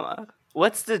 Cooking Mama.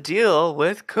 What's the deal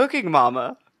with Cooking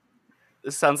Mama?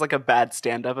 This sounds like a bad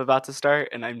stand-up about to start,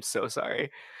 and I'm so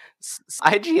sorry.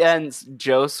 IGN's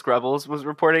Joe Scrubbles was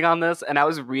reporting on this, and I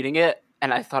was reading it,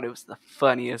 and I thought it was the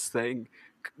funniest thing.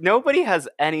 Nobody has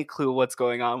any clue what's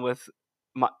going on with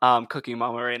Cooking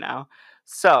Mama right now.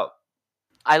 So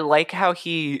I like how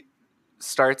he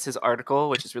starts his article,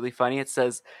 which is really funny. It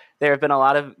says there have been a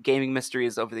lot of gaming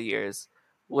mysteries over the years,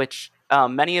 which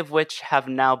many of which have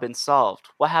now been solved.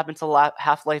 What happened to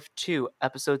Half-Life 2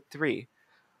 Episode 3?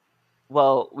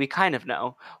 Well, we kind of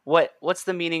know. What's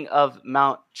the meaning of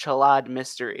Mount Chalad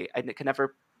Mystery? I can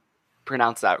never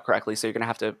pronounce that correctly, so you're going to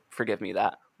have to forgive me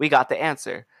that. We got the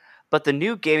answer. But the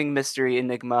new gaming mystery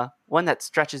enigma, one that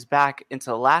stretches back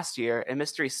into last year, a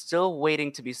mystery still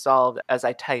waiting to be solved as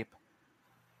I type.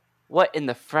 What in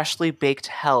the freshly baked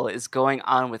hell is going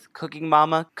on with Cooking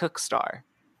Mama Cookstar?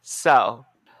 So,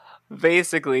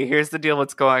 basically, here's the deal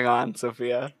what's going on,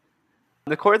 Sophia.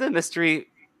 The core of the mystery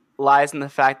lies in the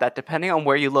fact that depending on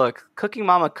where you look, Cooking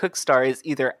Mama Cookstar is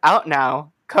either out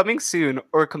now, coming soon,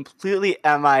 or completely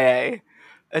MIA.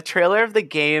 A trailer of the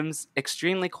game's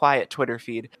extremely quiet Twitter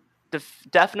feed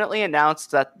definitely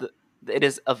announced that it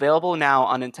is available now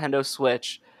on Nintendo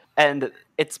Switch, and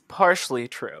it's partially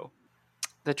true.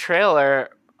 The trailer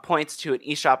points to an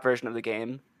eShop version of the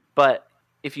game, but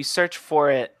if you search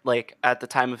for it, like at the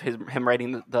time of him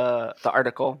writing the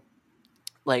article,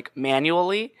 like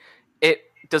manually, it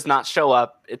does not show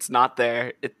up. It's not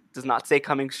there. It does not say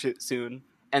coming soon.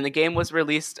 And the game was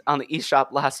released on the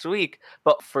eShop last week,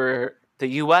 but for the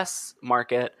US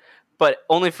market, but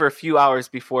only for a few hours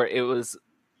before it was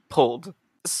pulled.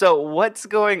 So what's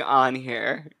going on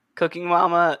here? Cooking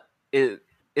Mama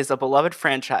is a beloved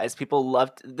franchise. People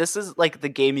loved this is like the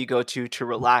game you go to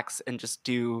relax and just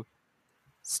do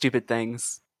stupid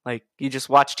things. Like you just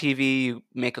watch TV, you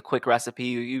make a quick recipe,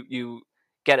 you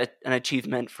get an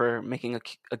achievement for making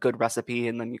a good recipe,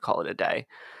 and then you call it a day.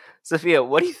 Sophia,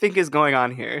 what do you think is going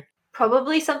on here?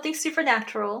 Probably something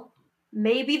supernatural.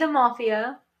 Maybe the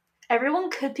mafia. Everyone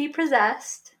could be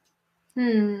possessed.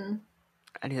 Anything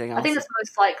else? I think that's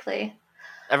most likely.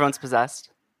 Everyone's possessed.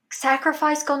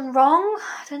 Sacrifice gone wrong?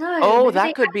 I don't know. Oh, maybe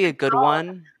that could be a good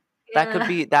one. Yeah.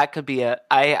 That could be it.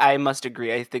 I must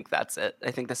agree. I think that's it.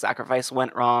 I think the sacrifice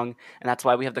went wrong, and that's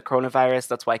why we have the coronavirus.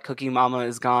 That's why Cooking Mama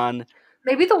is gone.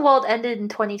 Maybe the world ended in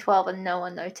 2012 and no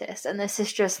one noticed, and this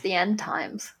is just the end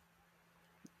times.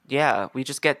 Yeah, we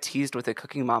just get teased with a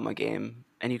Cooking Mama game,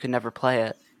 and you can never play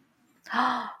it.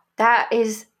 That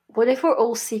is. What if we're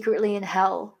all secretly in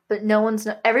hell, but no one's.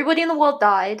 Everybody in the world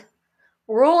died.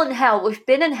 We're all in hell. We've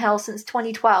been in hell since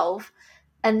 2012,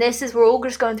 and we're all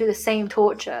just going through the same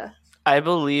torture. I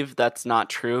believe that's not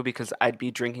true because I'd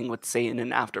be drinking with Satan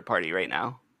in After Party right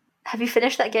now. Have you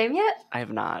finished that game yet? I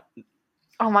have not.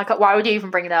 Oh my god, why would you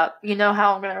even bring it up? You know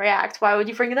how I'm going to react. Why would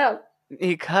you bring it up?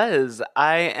 Because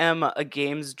I am a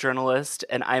games journalist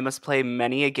and I must play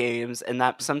many a games, and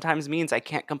that sometimes means I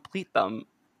can't complete them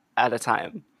at a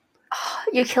time.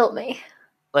 You killed me.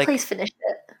 Please finish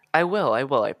it. I will,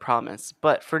 I promise.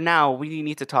 But for now, we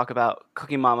need to talk about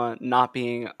Cooking Mama not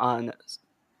being on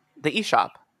the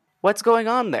eShop. What's going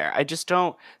on there? I just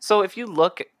don't. So if you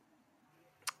look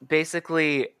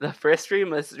basically, the first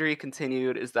mystery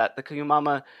continued is that the Cookie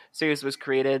Mama series was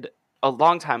created a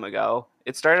long time ago.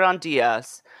 It started on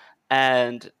DS,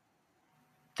 and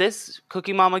this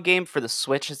Cookie Mama game for the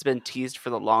Switch has been teased for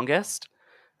the longest.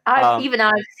 I've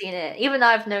seen it. Even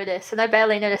I've noticed, and I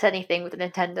barely notice anything with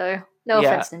Nintendo. No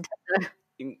yeah, offense,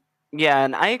 Nintendo. yeah,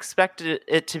 and I expected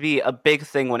it to be a big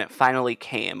thing when it finally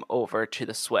came over to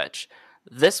the Switch.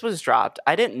 This was dropped.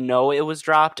 I didn't know it was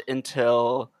dropped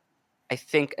until I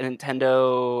think a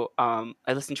Nintendo.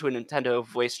 I listened to a Nintendo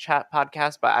voice chat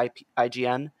podcast by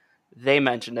IGN. They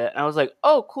mentioned it, and I was like,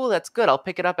 "Oh, cool, that's good. I'll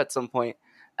pick it up at some point."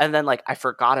 And then, like, I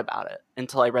forgot about it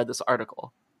until I read this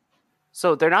article.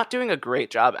 So they're not doing a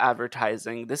great job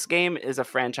advertising. This game is a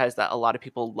franchise that a lot of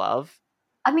people love.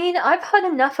 I mean, I've heard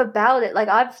enough about it. Like,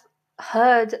 I've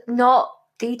heard not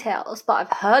details, but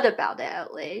I've heard about it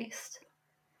at least.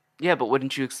 Yeah, but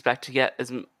wouldn't you expect to get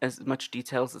as much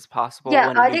details as possible Yeah,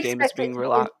 when a I'd new game is expect it being to be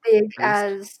as big released?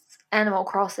 as Animal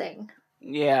Crossing.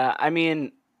 Yeah, I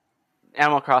mean,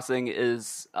 Animal Crossing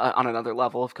is on another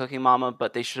level of Cooking Mama,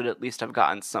 but they should at least have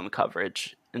gotten some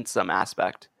coverage in some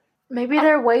aspect. Maybe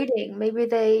they're waiting. Maybe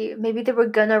they were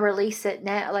gonna release it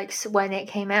now, like when it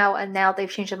came out, and now they've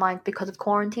changed their mind because of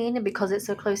quarantine and because it's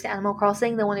so close to Animal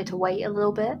Crossing. They wanted to wait a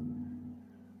little bit.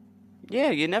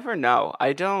 Yeah, you never know.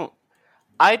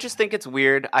 I just think it's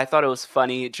weird. I thought it was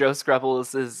funny. Joe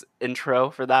Scrubbles' intro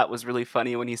for that was really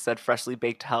funny when he said freshly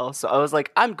baked hell. So I was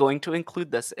like, I'm going to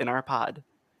include this in our pod.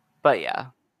 But yeah.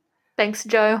 Thanks,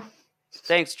 Joe.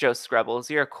 Thanks, Joe Scrubbles.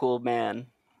 You're a cool man.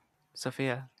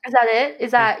 Sophia. Is that it?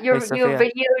 Is Hey, that hey, your Sophia.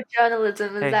 video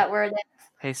journalism? Is Hey, that where it is?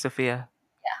 hey, Sophia.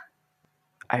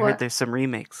 Yeah. I heard What there's some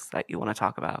remakes that you want to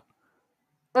talk about.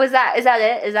 was that? Is that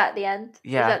it? Is that the end? Is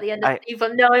Yeah, that the end of you've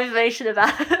no information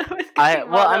about it with Cooking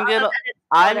well, Mama? Other than it's sold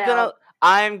I'm out. gonna,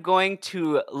 I'm going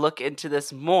to look into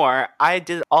this more. I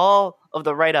did all of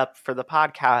the write up for the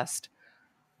podcast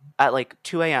at like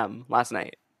 2 a.m. last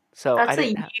night, so I That's a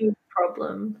didn't. huge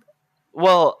problem.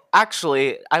 Well,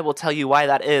 actually, I will tell you why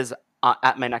that is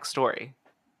at my next story.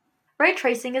 Ray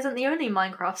tracing isn't the only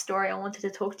Minecraft story I wanted to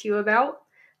talk to you about.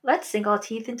 Let's sink our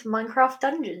teeth into Minecraft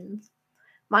Dungeons.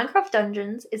 Minecraft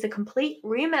Dungeons is a complete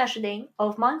reimagining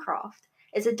of Minecraft.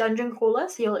 It's a dungeon crawler,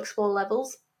 so you'll explore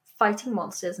levels, fighting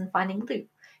monsters, and finding loot.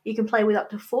 You can play with up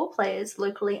to 4 players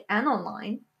locally and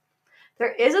online.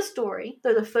 There is a story,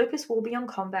 though the focus will be on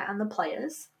combat and the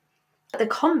players. The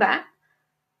combat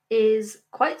is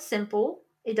quite simple.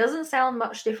 It doesn't sound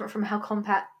much different from how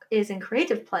combat is in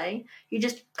creative play. You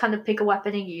just kind of pick a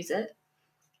weapon and use it.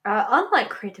 Unlike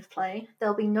creative play,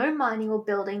 there'll be no mining or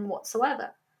building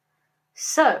whatsoever.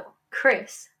 So,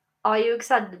 Chris, are you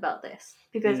excited about this?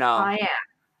 Because No. I am.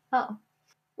 Oh.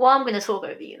 Well, I'm going to talk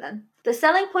over you then. The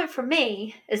selling point for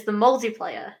me is the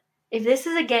multiplayer. If this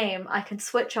is a game I can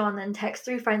switch on and text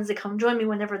 3 friends to come join me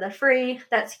whenever they're free,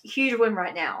 that's a huge win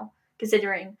right now,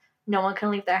 considering no one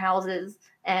can leave their houses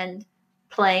and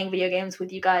playing video games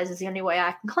with you guys is the only way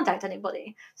I can contact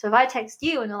anybody. So if I text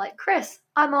you and you're like, Chris,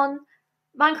 I'm on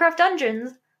Minecraft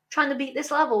Dungeons trying to beat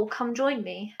this level, come join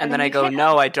me. And then then I you go, can.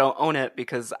 no, I don't own it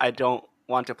because I don't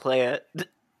want to play it.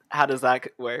 How does that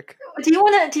work? Do you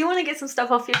want to get some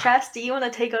stuff off your chest? Do you want to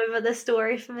take over this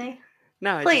story for me?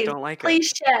 No, I just Please, don't like it. please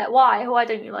share. Why? Why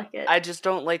don't you like it? I just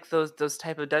don't like those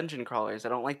type of dungeon crawlers. I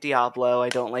don't like Diablo. I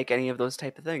don't like any of those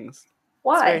type of things.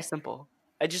 Why? It's very simple.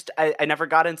 I never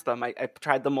got into them. I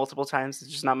tried them multiple times.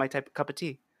 It's just not my type of cup of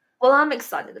tea. Well, I'm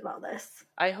excited about this.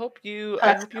 I hope you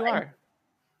are.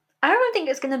 I don't think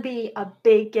it's going to be a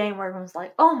big game where everyone's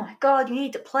like, oh my god, you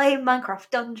need to play Minecraft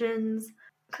Dungeons.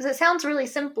 Because it sounds really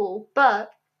simple,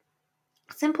 but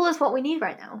simple is what we need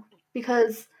right now.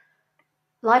 Because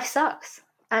life sucks.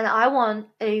 And I want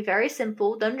a very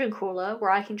simple dungeon crawler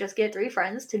where I can just get 3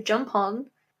 friends to jump on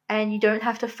and you don't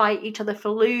have to fight each other for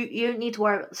loot. You don't need to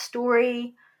worry about the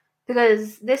story.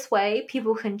 Because this way,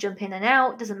 people can jump in and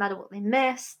out. Doesn't matter what they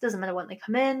miss. Doesn't matter when they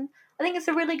come in. I think it's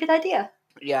a really good idea.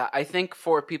 Yeah, I think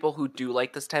for people who do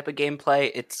like this type of gameplay,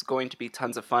 it's going to be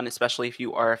tons of fun, especially if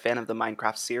you are a fan of the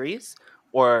Minecraft series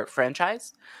or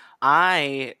franchise.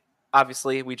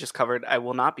 Obviously, we just covered I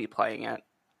will not be playing it,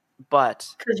 but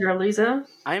because you're a loser.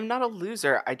 I am not a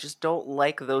loser. I just don't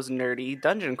like those nerdy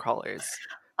dungeon crawlers.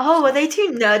 Oh, are they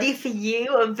too nerdy for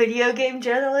you, a video game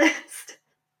journalist?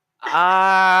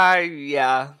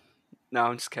 Yeah. No,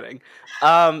 I'm just kidding.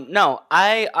 No,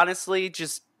 I honestly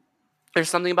just there's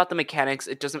something about the mechanics.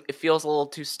 It feels a little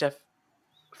too stiff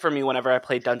for me whenever I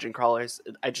play dungeon crawlers.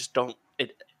 I just don't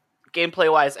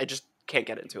gameplay wise, I just can't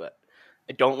get into it.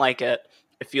 I don't like it.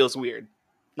 It feels weird.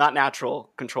 Not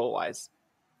natural control wise.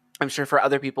 I'm sure for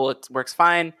other people it works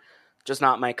fine, just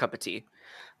not my cup of tea.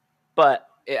 But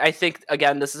I think,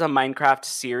 again, this is a Minecraft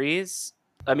series.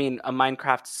 I mean, a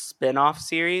Minecraft spin-off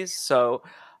series, so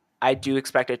I do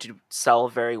expect it to sell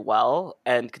very well.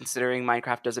 And considering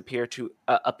Minecraft does appear to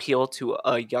appeal to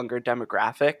a younger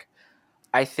demographic,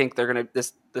 I think they're gonna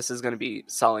this is gonna be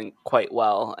selling quite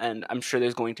well. And I'm sure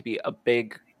there's going to be a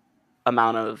big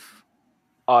amount of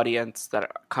audience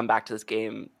that come back to this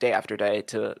game day after day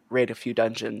to raid a few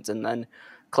dungeons and then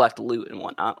collect loot and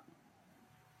whatnot.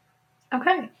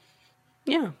 Okay.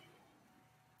 Yeah.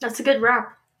 That's a good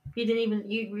wrap. You didn't even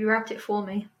you wrapped it for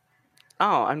me.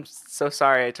 Oh, I'm so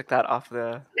sorry I took that off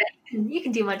the. You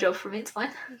can do my job for me. It's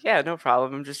fine. Yeah, no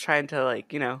problem. I'm just trying to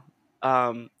No,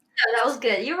 that was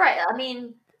good. You're right. I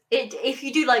mean, if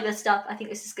you do like this stuff, I think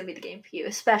this is gonna be the game for you,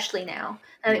 especially now.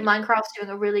 I think Minecraft's doing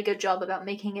a really good job about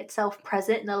making itself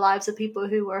present in the lives of people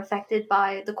who were affected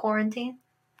by the quarantine.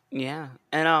 Yeah.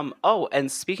 And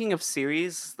and speaking of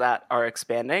series that are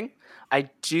expanding, I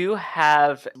do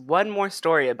have one more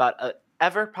story about a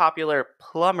ever popular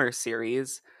plumber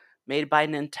series made by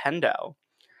Nintendo.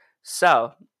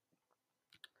 So,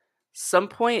 some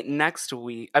point next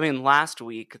week, I mean last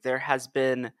week, there has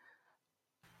been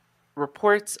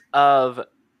reports of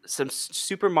some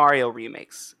Super Mario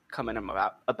remakes coming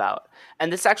about.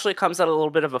 And this actually comes at a little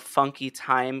bit of a funky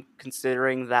time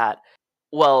considering that,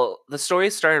 well, the story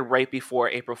started right before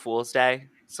April Fool's Day.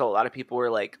 So a lot of people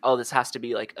were like, "Oh, this has to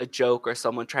be like a joke or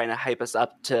someone trying to hype us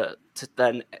up to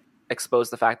then expose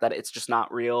the fact that it's just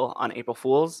not real on April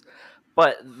Fools."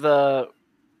 But the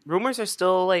rumors are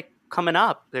still like coming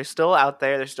up. They're still out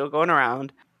there. They're still going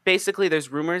around. Basically,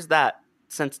 there's rumors that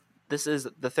since this is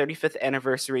the 35th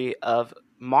anniversary of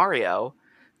Mario,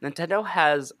 Nintendo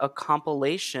has a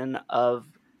compilation of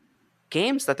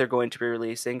games that they're going to be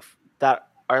releasing that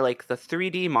are like the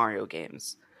 3D Mario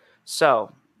games.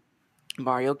 So,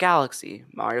 Mario Galaxy,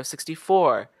 Mario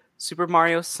 64, Super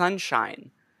Mario Sunshine.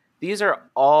 These are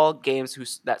all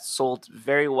games that sold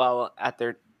very well at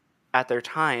their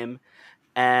time,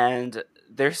 and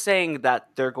they're saying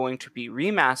that they're going to be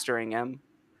remastering them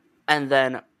and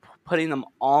then putting them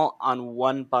all on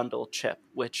one bundle chip,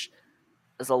 which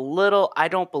is a little I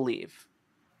don't believe.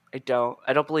 I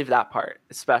don't believe that part,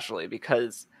 especially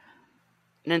because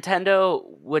Nintendo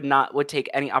would take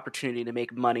any opportunity to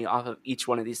make money off of each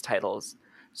one of these titles.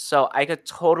 So I could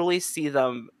totally see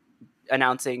them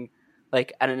announcing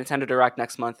like at a Nintendo Direct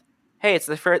next month, "Hey, it's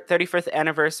the 35th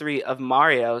anniversary of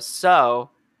Mario,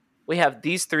 so we have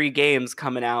these 3 games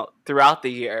coming out throughout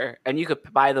the year and you could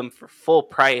buy them for full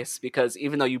price because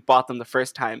even though you bought them the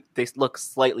first time, they look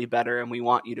slightly better and we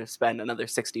want you to spend another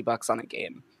 $60 on a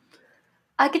game."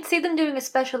 I could see them doing a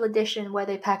special edition where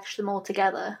they package them all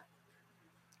together.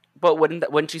 But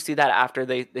wouldn't you see that after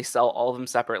they sell all of them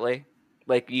separately,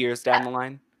 like years down the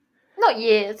line? Not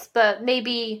years, but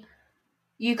maybe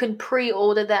you can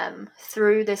pre-order them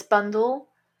through this bundle,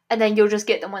 and then you'll just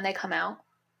get them when they come out.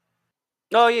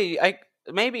 Oh yeah, I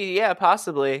maybe yeah,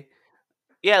 possibly.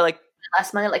 Yeah, like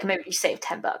Less money, like maybe you save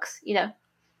 $10, you know?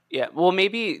 yeah. Well,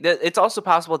 maybe it's also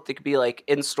possible that they could be like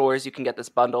in stores you can get this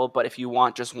bundle, but if you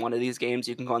want just one of these games,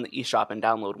 you can go on the eShop and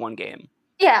download one game.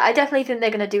 Yeah, I definitely think they're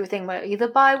gonna do a thing where either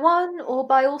buy one or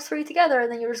buy all 3 together,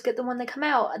 and then you'll just get them when they come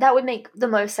out. That would make the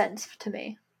most sense to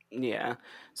me. Yeah.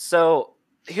 So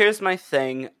here's my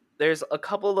thing. There's a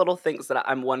couple little things that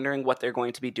I'm wondering what they're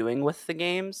going to be doing with the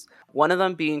games. One of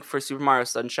them being for Super Mario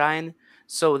Sunshine.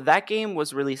 So that game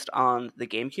was released on the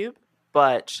GameCube,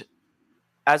 but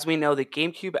as we know, the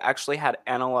GameCube actually had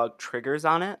analog triggers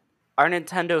on it. Our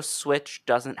Nintendo Switch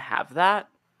doesn't have that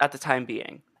at the time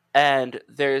being. And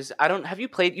there's I don't have you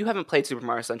haven't played Super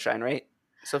Mario Sunshine, right,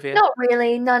 Sophia? Not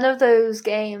really. None of those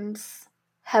games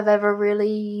have ever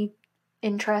really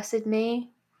interested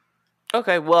me.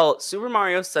 Okay, well, Super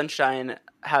Mario Sunshine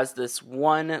has this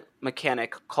one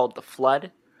mechanic called the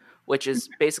Flood, which is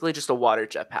basically just a water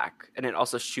jetpack, and it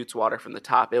also shoots water from the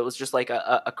top. It was just like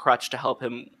a crutch to help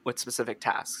him with specific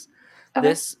tasks.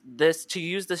 Okay. This to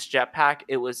use this jetpack,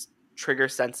 it was trigger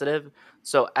sensitive.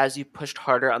 So as you pushed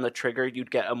harder on the trigger,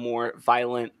 you'd get a more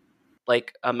violent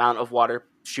like amount of water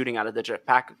shooting out of the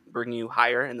jetpack, bringing you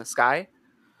higher in the sky.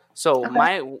 So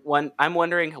Okay. I'm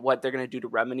wondering what they're going to do to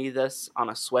remedy this on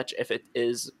a Switch if it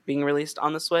is being released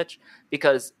on the Switch,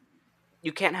 because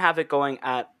you can't have it going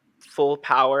at full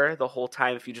power the whole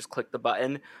time if you just click the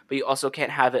button, but you also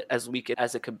can't have it as weak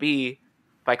as it could be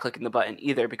by clicking the button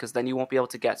either, because then you won't be able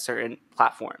to get certain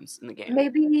platforms in the game.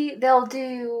 Maybe they'll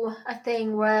do a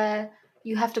thing where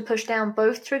you have to push down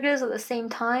both triggers at the same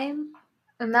time,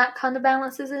 and that kind of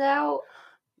balances it out.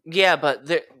 Yeah, but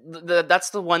that's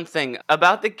the one thing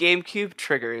about the GameCube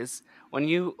triggers. when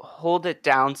you hold it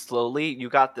down slowly, you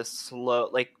got this slow,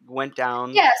 like, went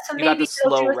down. Yeah, so You got maybe the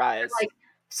they'll slow do it rise. like,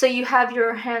 so you have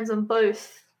your hands on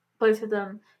both of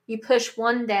them. You push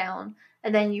one down,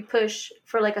 and then you push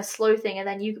for like a slow thing, and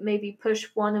then you maybe push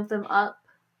one of them up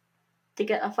to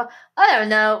get a. I don't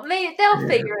know. Maybe they'll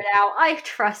figure it out. I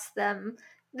trust them.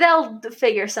 They'll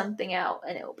figure something out,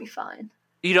 and it will be fine.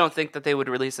 You don't think that they would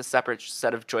release a separate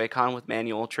set of Joy-Con with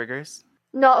manual triggers?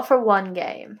 Not for one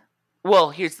game.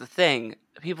 Well, here's the thing.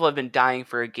 People have been dying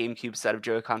for a GameCube set of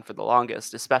Joy-Con for the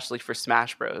longest, especially for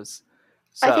Smash Bros.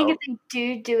 I think if So,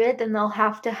 they do it, then they'll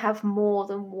have to have more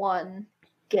than one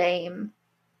game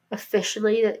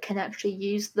officially that can actually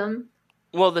use them.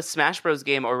 well, the Smash Bros.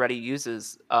 Game already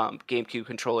uses GameCube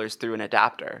controllers through an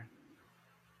adapter.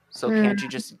 So can't you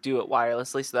just do it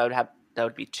wirelessly? So that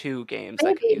would be 2 games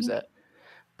that could use Maybe. it.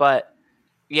 But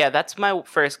yeah, that's my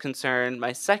first concern.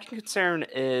 My second concern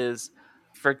is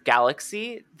for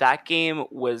Galaxy. That game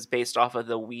was based off of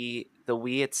the Wii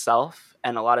itself,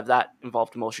 and a lot of that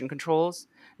involved motion controls.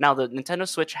 Now the Nintendo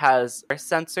Switch has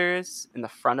sensors in the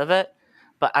front of it,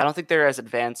 but I don't think they're as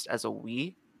advanced as a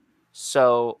Wii.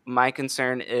 So my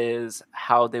concern is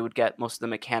how they would get most of the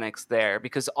mechanics there,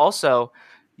 because also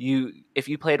if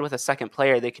you played with a second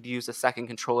player, they could use a second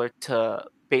controller to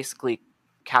basically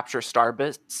capture star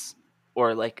bits,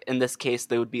 or like in this case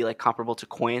they would be like comparable to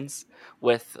coins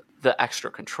with the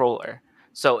extra controller.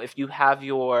 So if you have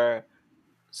your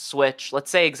Switch,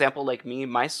 let's say example like me,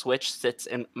 my Switch sits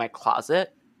in my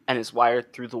closet and is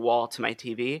wired through the wall to my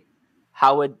TV,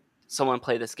 how would someone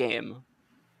play this game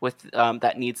with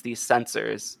that needs these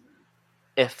sensors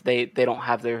if they don't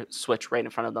have their Switch right in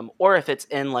front of them, or if it's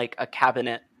in like a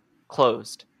cabinet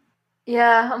closed?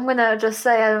 Yeah, I'm gonna just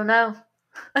say I don't know.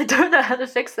 I don't know how to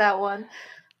fix that one.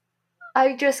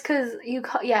 I just cause you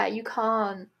can't. Yeah, you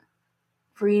can't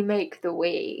remake the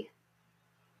Wii.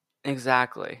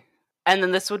 Exactly. And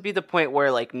then this would be the point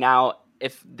where, like, now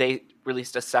if they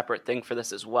released a separate thing for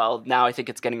this as well, now I think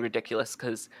it's getting ridiculous,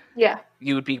 because Yeah.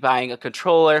 you would be buying a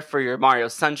controller for your Mario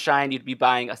Sunshine, you'd be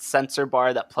buying a sensor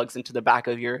bar that plugs into the back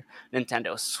of your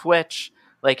Nintendo Switch.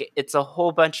 Like, it's a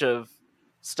whole bunch of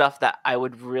stuff that I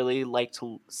would really like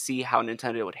to see how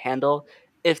Nintendo would handle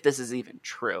if this is even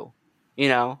true, you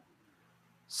know?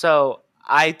 So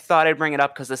I thought I'd bring it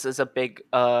up because this is a big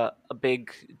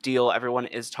deal. Everyone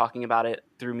is talking about it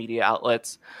through media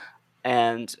outlets,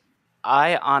 and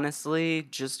I honestly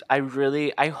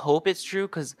I hope it's true,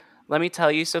 because let me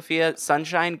tell you, Sophia,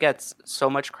 Sunshine gets so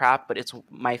much crap, but it's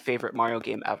my favorite Mario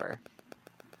game ever.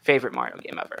 Favorite Mario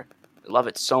game ever. I love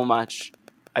it so much.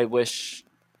 I wish,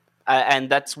 and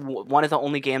that's one of the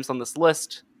only games on this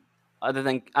list. Other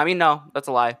than, I mean, no, that's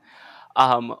a lie.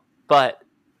 But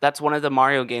that's one of the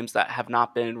Mario games that have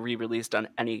not been re-released on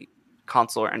any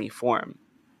console or any form.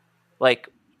 Like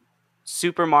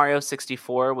Super Mario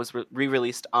 64 was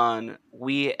re-released on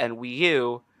Wii and Wii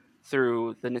U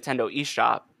through the Nintendo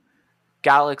eShop.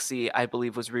 Galaxy, I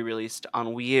believe, was re-released on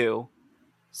Wii U.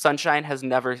 Sunshine has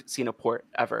never seen a port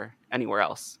ever anywhere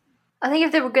else. I think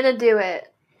if they were gonna do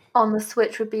it on the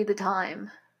Switch would be the time.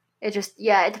 It just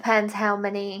it depends how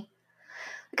many.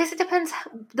 I guess it depends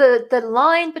the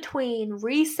line between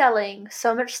reselling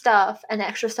so much stuff and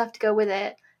extra stuff to go with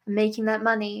it and making that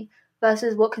money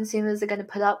versus what consumers are going to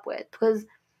put up with, because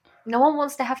no one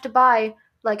wants to have to buy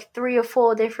like 3 or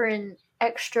 4 different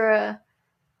extra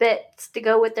bits to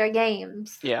go with their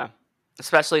games. Yeah,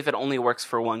 especially if it only works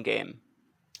for one game.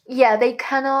 Yeah, they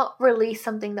cannot release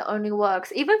something that only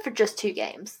works even for just 2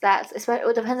 games. It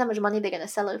depends how much money they're going to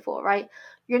sell it for, right?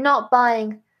 You're not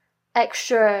buying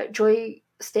extra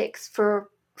joysticks for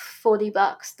 $40,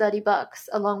 $30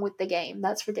 along with the game.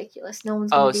 That's ridiculous. No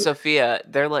one's going to Oh, do. Sophia,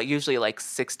 they're like usually like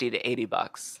 60 to 80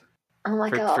 bucks Oh my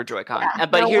for god. Joy-Con. Yeah,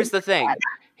 But no here's one's the doing thing.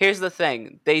 Here's the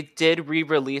thing. They did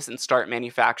re-release and start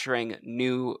manufacturing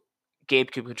new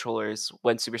GameCube controllers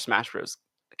when Super Smash Bros.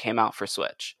 Came out for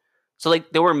Switch. So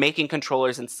like they were making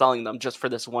controllers and selling them just for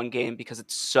this one game because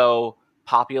it's so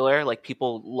popular. Like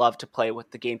people love to play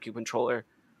with the GameCube controller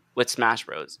with Smash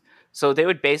Bros. So they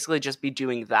would basically just be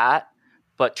doing that,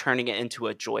 but turning it into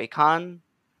a Joy-Con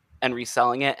and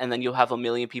reselling it, and then you'll have a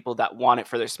million people that want it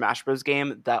for their Smash Bros.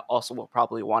 Game that also will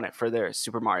probably want it for their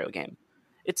Super Mario game.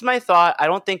 It's my thought.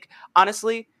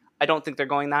 Honestly, I don't think they're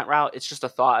going that route. It's just a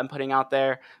thought I'm putting out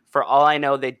there. For all I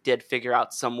know, they did figure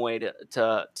out some way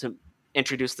to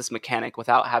introduce this mechanic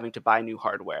without having to buy new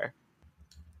hardware.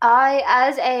 I'm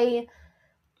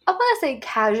gonna say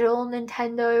casual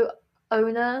Nintendo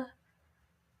owner,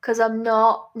 because I'm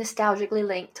not nostalgically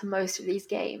linked to most of these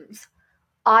games.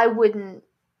 I wouldn't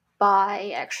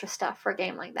buy extra stuff for a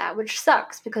game like that, which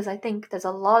sucks because I think there's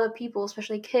a lot of people,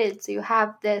 especially kids, who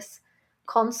have this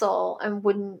console and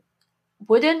wouldn't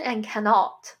and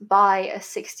cannot buy a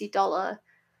 $60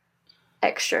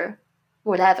 extra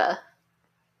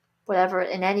whatever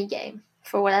in any game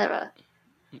for whatever.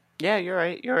 Yeah, you're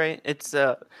right. You're right. It's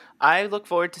I look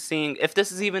forward to seeing if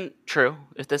this is even true,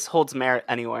 if this holds merit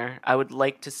anywhere. I would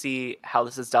like to see how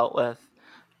this is dealt with,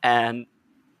 and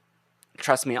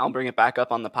trust me, I'll bring it back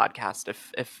up on the podcast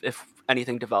if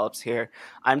anything develops here.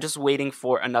 I'm just waiting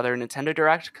for another Nintendo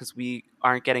Direct because we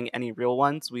aren't getting any real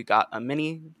ones. We got a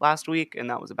mini last week, and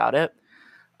that was about it.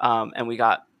 And we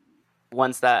got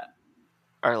ones that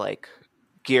are like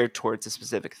geared towards a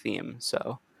specific theme.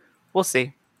 So we'll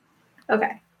see.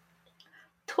 Okay.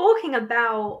 Talking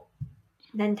about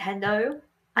Nintendo,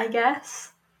 I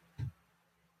guess.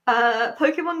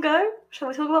 Pokemon Go? Shall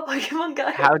we talk about Pokemon Go?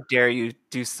 How dare you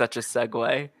do such a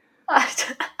segue?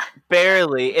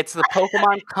 Barely. It's the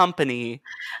Pokemon Company.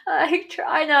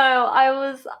 I know.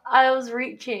 I was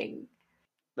reaching.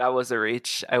 That was a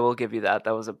reach. I will give you that.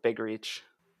 That was a big reach.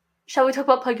 Shall we talk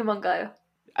about Pokemon Go?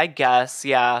 I guess,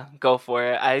 yeah. Go for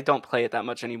it. I don't play it that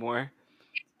much anymore.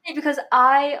 Because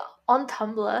I, on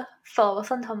Tumblr, follow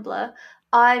us on Tumblr,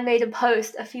 I made a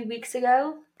post a few weeks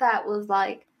ago that was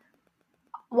like,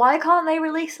 why can't they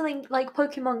release something like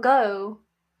Pokemon Go,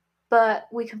 but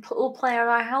we can all play in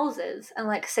our houses? And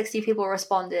like 60 people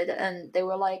responded, and they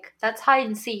were like, that's hide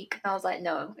and seek. And I was like,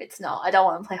 no, it's not. I don't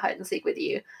want to play hide and seek with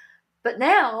you. But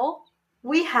now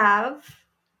we have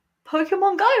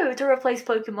Pokemon Go to replace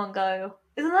Pokemon Go.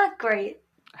 Isn't that great?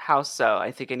 How so?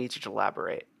 I think I need you to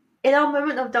elaborate. In our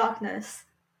moment of darkness,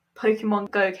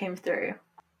 Pokemon Go came through.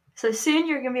 So soon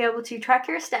you're going to be able to track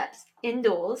your steps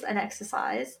indoors and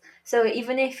exercise. So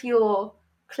even if you're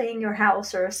cleaning your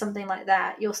house or something like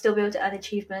that, you'll still be able to earn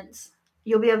achievements.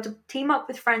 You'll be able to team up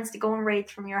with friends to go on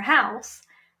raids from your house,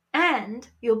 and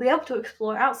you'll be able to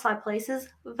explore outside places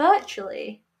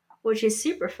virtually, which is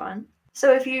super fun.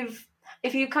 So if you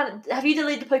have you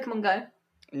deleted Pokemon Go?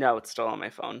 No, it's still on my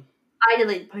phone. I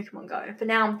deleted Pokemon Go, but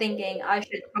now I'm thinking I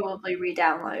should probably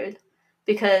re-download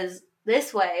because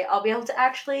this way I'll be able to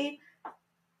actually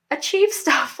achieve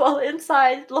stuff while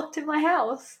inside, locked in my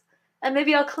house. And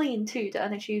maybe I'll clean too to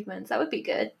earn achievements. That would be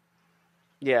good.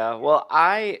 Yeah, well,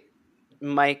 I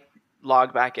might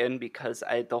log back in because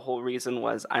the whole reason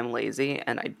was I'm lazy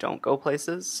and I don't go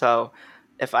places. So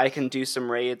if I can do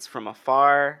some raids from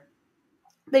afar,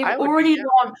 They've I would be already down.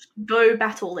 launched Go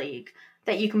Battle League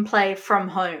that you can play from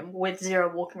home with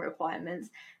 0 walking requirements.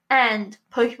 And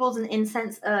Pokeballs and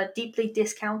Incense are deeply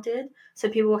discounted, so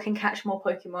people can catch more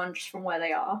Pokemon just from where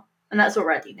they are. And that's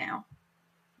already now.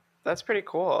 That's pretty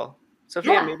cool.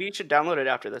 Sophia, Yeah. maybe you should download it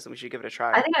after this and we should give it a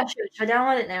try. I think I should. Should I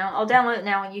download it now? I'll download it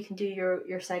now and you can do your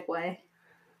segue.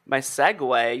 My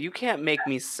segue? You can't make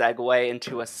me segue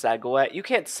into a segue. You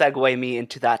can't segue me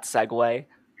into that segue.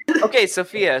 Okay,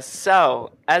 Sophia,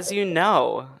 so as you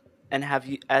know, and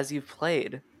as you've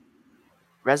played,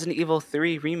 Resident Evil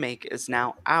 3 Remake is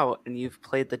now out, and you've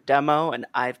played the demo, and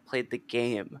I've played the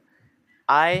game.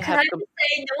 Can I just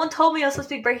say, no one told me I was supposed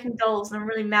to be breaking dolls, and I'm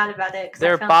really mad about it.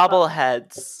 They're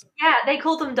bobbleheads. Yeah, they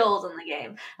called them dolls in the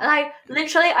game. And I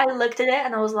looked at it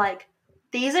and I was like,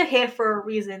 these are here for a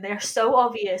reason. They're so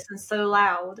obvious and so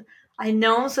loud. I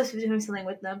know I'm supposed to be doing something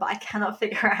with them, but I cannot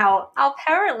figure out how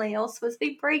apparently I was supposed to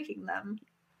be breaking them.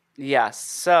 Yes,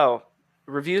 so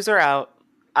reviews are out.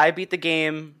 I beat the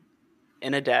game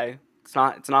in a day. It's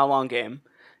not a long game.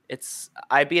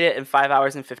 I beat it in 5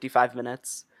 hours and 55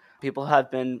 minutes. People have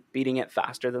been beating it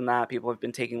faster than that. People have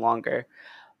been taking longer.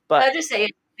 But I'll just say it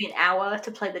took me an hour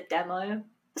to play the demo.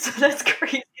 So that's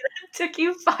crazy that it took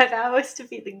you 5 hours to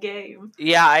beat the game.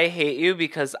 Yeah, I hate you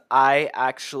because I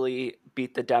actually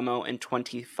beat the demo in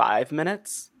 25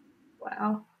 minutes.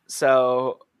 Wow.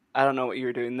 So I don't know what you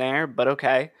were doing there, but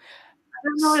okay. I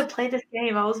don't know how to play this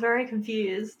game. I was very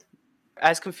confused.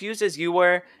 As confused as you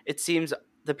were, it seems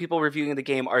the people reviewing the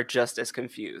game are just as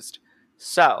confused.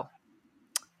 So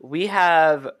we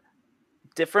have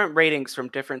different ratings from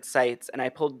different sites, and I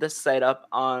pulled this site up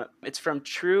on it's from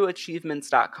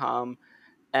trueachievements.com,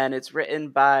 and it's written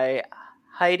by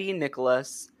Heidi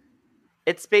Nicholas.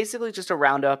 It's basically just a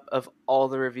roundup of all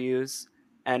the reviews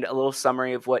and a little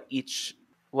summary of what each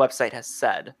website has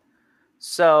said.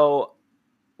 So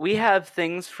we have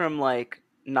things from like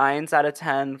 9s out of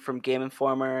 10 from Game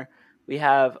Informer. We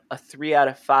have a 3 out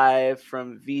of 5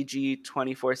 from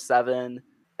VG247.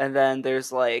 And then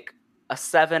there's like a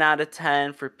 7 out of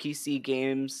 10 for PC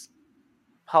games.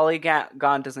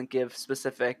 Polygon doesn't give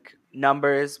specific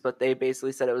numbers, but they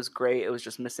basically said it was great. It was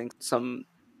just missing some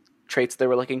traits they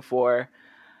were looking for.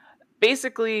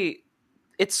 Basically,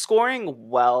 it's scoring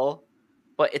well,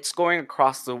 but it's scoring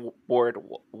across the board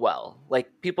well. Like,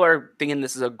 people are thinking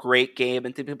this is a great game,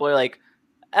 and people are like,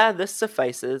 this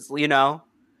suffices, you know?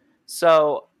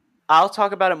 So I'll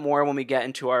talk about it more when we get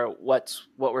into our what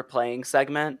we're playing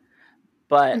segment. And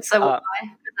But so will I,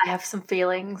 because I have some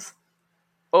feelings.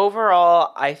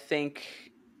 overall, I think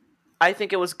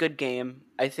it was a good game.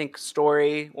 I think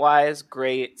story wise,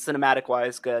 great. Cinematic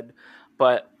wise, good.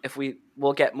 But if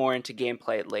we'll get more into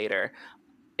gameplay later.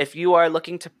 If you are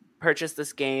looking to purchase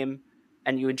this game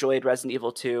and you enjoyed Resident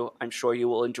Evil 2, I'm sure you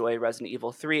will enjoy Resident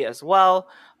Evil 3 as well.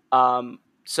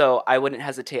 So I wouldn't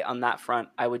hesitate on that front.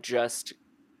 I would just,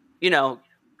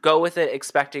 go with it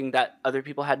expecting that other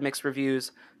people had mixed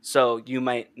reviews, so you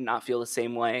might not feel the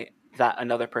same way that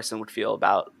another person would feel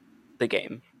about the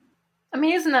game. I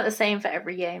mean, isn't that the same for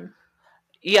every game?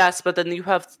 Yes, but then you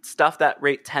have stuff that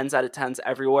rate 10s out of 10s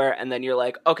everywhere, and then you're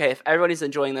like, okay, if everybody's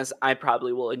enjoying this, I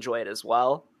probably will enjoy it as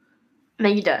well. No,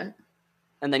 you don't.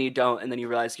 And then you don't, and then you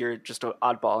realize you're just an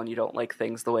oddball and you don't like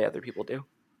things the way other people do.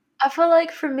 I feel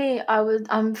like for me,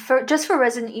 for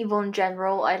Resident Evil in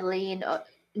general, I lean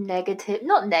negative,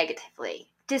 not negatively,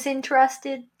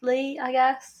 disinterestedly, I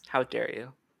guess. How dare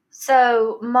you?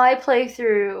 So my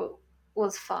playthrough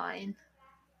was fine.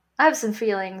 I have some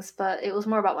feelings, but it was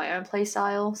more about my own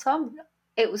playstyle, so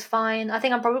it was fine. I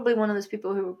think I'm probably one of those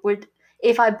people who would,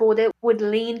 if I bought it, would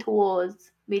lean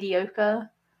towards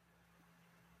mediocre.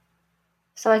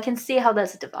 So I can see how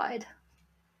there's a divide.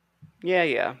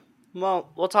 Yeah.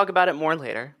 Well, we'll talk about it more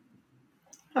later.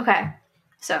 Okay,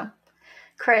 so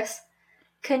Chris,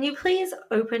 can you please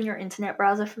open your internet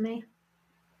browser for me?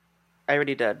 I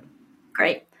already did.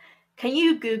 Great. Can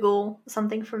you Google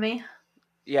something for me?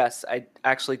 Yes, I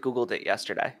actually Googled it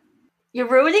yesterday. You're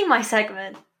ruining my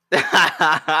segment.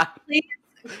 Please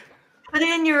put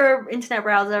in your internet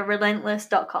browser,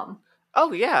 relentless.com.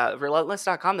 Oh, yeah,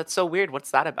 relentless.com. That's so weird.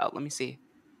 What's that about? Let me see.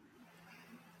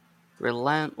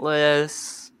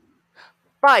 Relentless.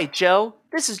 Bye, Joe.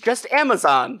 This is just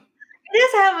Amazon. It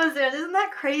is Amazon. Isn't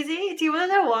that crazy? Do you want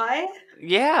to know why?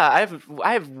 Yeah,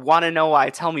 I want to know why.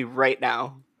 Tell me right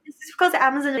now. This is because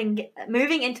Amazon is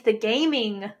moving into the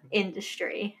gaming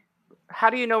industry.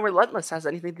 How do you know Relentless has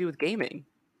anything to do with gaming?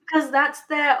 Because that's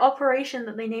their operation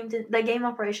that they named, their game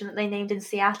operation that they named in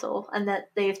Seattle, and that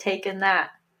they've taken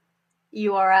that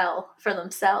URL for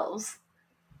themselves.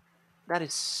 That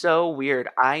is so weird.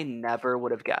 I never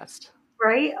would have guessed.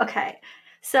 Right? Okay.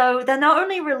 So they're not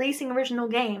only releasing original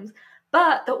games,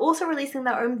 but they're also releasing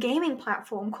their own gaming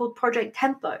platform called Project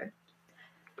Tempo.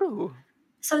 Ooh.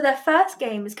 So their first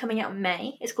game is coming out in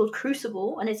May. It's called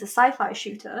Crucible, and it's a sci-fi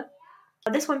shooter.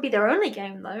 This won't be their only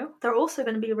game, though. They're also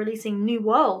going to be releasing New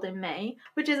World in May,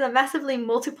 which is a massively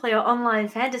multiplayer online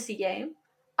fantasy game.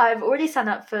 I've already signed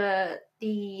up for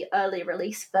the early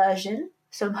release version,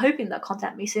 so I'm hoping they'll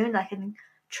contact me soon. I can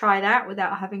try that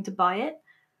without having to buy it,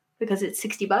 because it's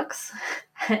 $60,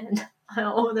 and I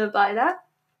don't want to buy that.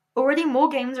 Already more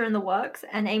games are in the works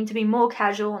and aim to be more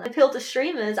casual and appeal to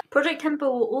streamers. Project Tempo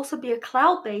will also be a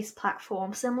cloud-based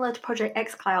platform similar to Project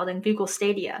xCloud and Google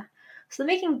Stadia. So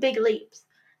they're making big leaps.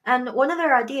 And one of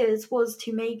their ideas was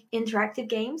to make interactive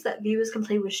games that viewers can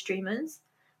play with streamers,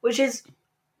 which is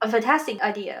a fantastic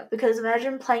idea, because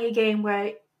imagine playing a game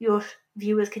where your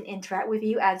viewers can interact with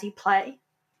you as you play.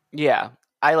 Yeah,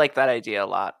 I like that idea a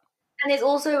lot. And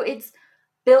it's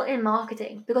built-in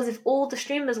marketing, because if all the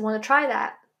streamers want to try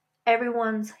that,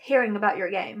 everyone's hearing about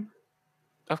your game.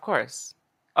 Of course.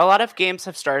 A lot of games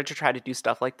have started to try to do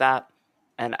stuff like that,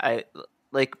 and I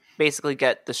basically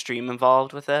get the stream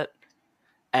involved with it.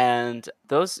 And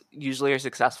those usually are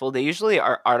successful. They usually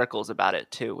are articles about it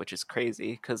too, which is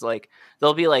crazy because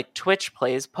they'll be like Twitch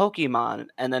plays Pokemon,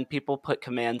 and then people put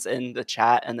commands in the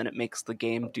chat, and then it makes the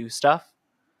game do stuff.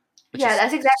 Yeah,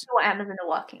 that's exactly what Amazon are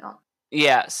working on.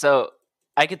 Yeah, so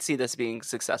I could see this being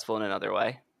successful in another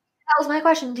way. That was my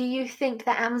question. Do you think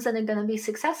that Amazon are going to be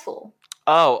successful?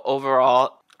 Oh,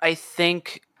 overall, I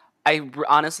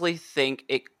honestly think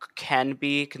it can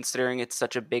be, considering it's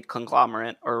such a big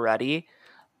conglomerate already.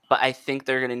 But I think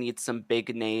they're going to need some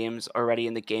big names already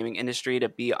in the gaming industry to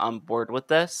be on board with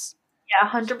this. Yeah,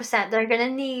 100%. They're going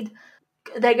to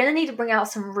need to bring out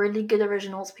some really good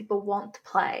originals people want to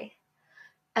play.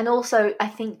 And also, I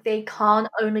think they can't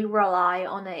only rely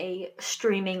on a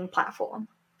streaming platform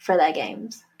for their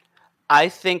games. I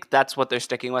think that's what they're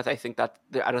sticking with. I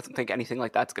don't think anything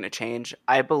like that's going to change.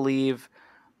 I believe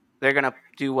they're going to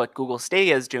do what Google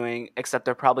Stadia is doing, except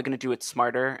they're probably going to do it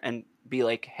smarter and be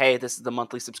like, hey, this is the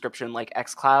monthly subscription like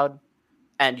xCloud,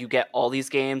 and you get all these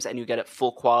games and you get it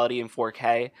full quality in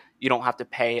 4K. You don't have to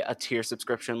pay a tier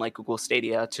subscription like Google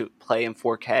Stadia to play in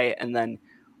 4K and then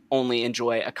only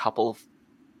enjoy a couple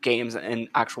games in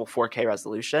actual 4K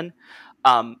resolution.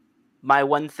 My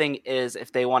one thing is,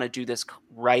 if they want to do this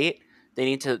right, they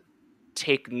need to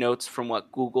take notes from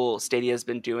what Google Stadia has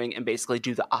been doing and basically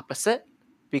do the opposite,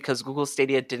 because Google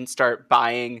Stadia didn't start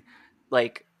buying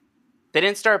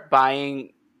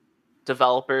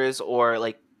developers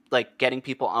or getting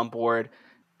people on board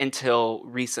until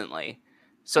recently.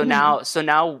 So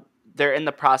now they're in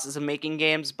the process of making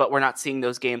games, but we're not seeing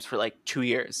those games for like 2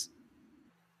 years.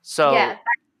 So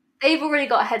they've already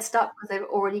got a head start because they've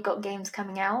already got games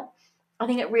coming out. I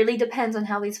think it really depends on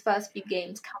how these first few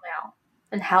games come out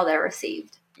and how they're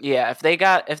received. Yeah, if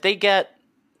they get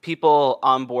people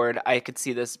on board, I could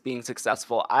see this being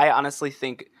successful. I honestly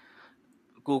think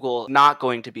Google not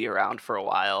going to be around for a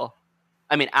while.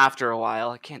 I mean, after a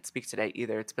while. I can't speak today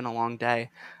either. It's been a long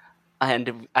day,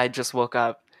 and I just woke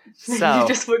up. So you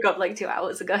just woke up like 2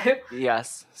 hours ago.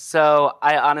 Yes. So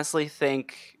I honestly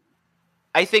think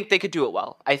they could do it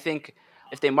well. I think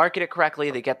if they market it correctly,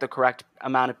 they get the correct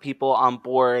amount of people on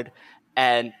board,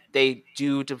 and they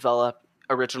do develop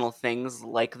original things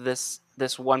like this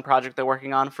one project they're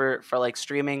working on for like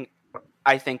streaming.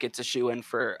 I think it's a shoe-in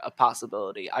for a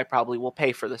possibility. I probably will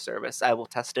pay for the service. I will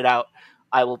test it out.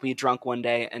 I will be drunk one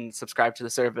day and subscribe to the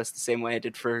service the same way I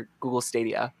did for Google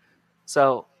Stadia.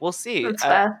 So we'll see. That's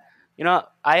fair.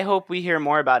 I hope we hear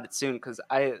more about it soon, because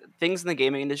things in the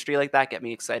gaming industry like that get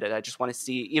me excited. I just want to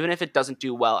see, even if it doesn't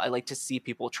do well, I like to see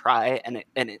people try, and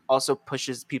it also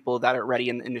pushes people that are already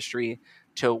in the industry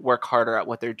to work harder at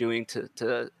what they're doing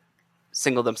to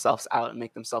single themselves out and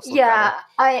make themselves look better.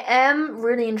 I am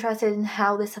really interested in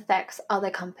how this affects other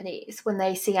companies when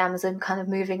they see Amazon kind of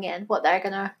moving in, what they're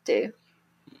gonna do.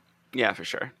 Yeah, for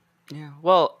sure. Yeah.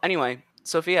 Well, anyway,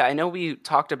 Sophia, I know we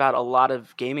talked about a lot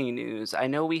of gaming news. I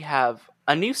know we have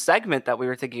a new segment that we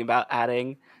were thinking about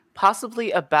adding,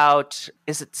 possibly about,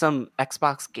 is it some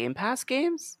Xbox Game Pass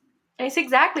games? It's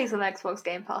exactly some Xbox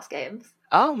Game Pass games.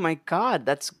 Oh my god,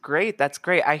 that's great. That's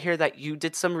great. I hear that you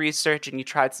did some research and you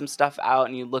tried some stuff out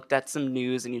and you looked at some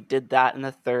news and you did that in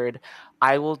the third.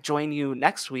 I will join you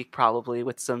next week probably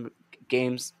with some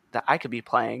games that I could be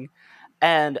playing.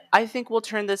 And I think we'll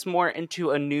turn this more into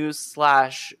a news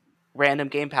 / random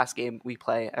Game Pass game we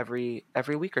play every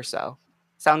week or so.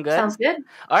 Sound good? Sounds good.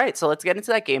 All right, so let's get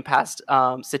into that Game Pass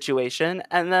situation,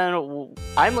 and then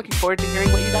I'm looking forward to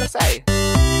hearing what you got to say.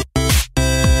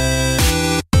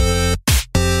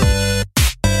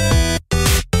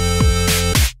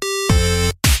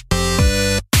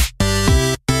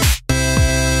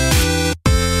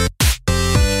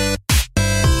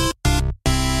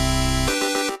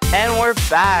 And we're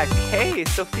back. Hey,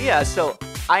 Sophia. So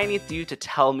I need you to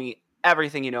tell me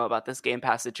everything you know about this Game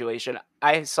Pass situation.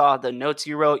 I saw the notes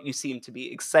you wrote. You seem to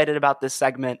be excited about this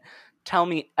segment. Tell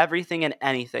me everything and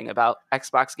anything about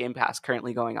Xbox Game Pass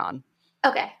currently going on.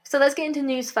 Okay, so let's get into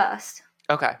news first.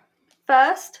 Okay.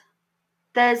 First,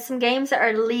 there's some games that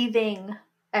are leaving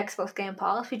Xbox Game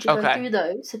Pass. We should go through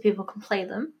those so people can play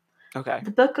them. Okay.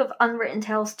 The Book of Unwritten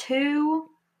Tales 2,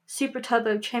 Super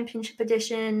Turbo Championship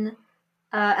Edition,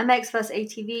 MX vs.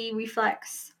 ATV,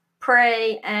 Reflex,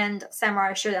 Prey, and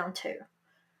Samurai Showdown 2.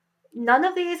 None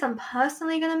of these I'm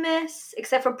personally going to miss,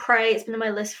 except for Prey. It's been on my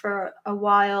list for a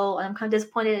while, and I'm kind of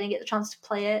disappointed I didn't get the chance to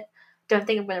play it. Don't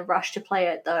think I'm going to rush to play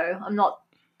it, though. I'm not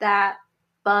that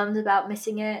bummed about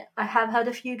missing it. I have heard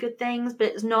a few good things, but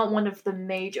it's not one of the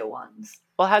major ones.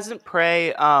 Well, hasn't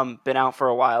Prey been out for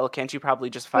a while? Can't you probably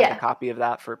just find a copy of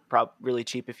that for really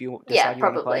cheap if you decide you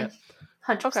want to play it?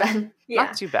 100%. Okay. Yeah.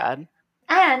 Not too bad.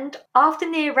 And after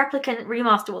Nier Replicant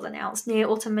Remaster was announced, Nier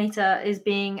Automata is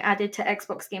being added to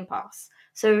Xbox Game Pass.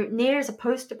 So Nier is a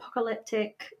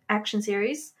post-apocalyptic action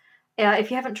series.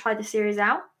 If you haven't tried the series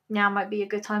out, now might be a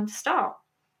good time to start.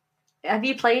 Have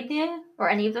you played Nier or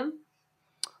any of them?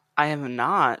 I have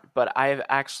not, but I've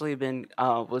actually been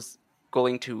was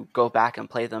going to go back and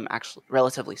play them actually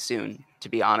relatively soon, to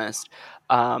be honest.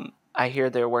 I hear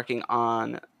they're working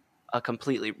on a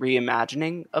completely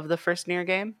reimagining of the first Nier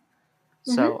game.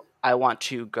 So I want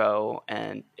to go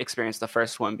and experience the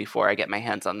first one before I get my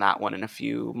hands on that one in a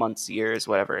few months, years,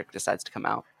 whatever it decides to come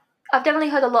out. I've definitely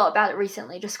heard a lot about it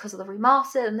recently just because of the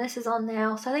remaster, and this is on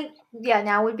now. So I think,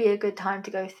 now would be a good time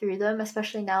to go through them,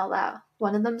 especially now that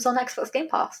one of them's on Xbox Game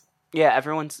Pass. Yeah,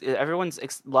 everyone's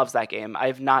loves that game.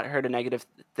 I've not heard a negative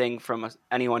thing from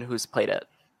anyone who's played it.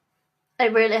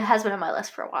 It really has been on my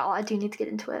list for a while. I do need to get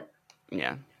into it.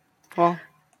 Yeah. Well.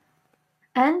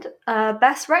 And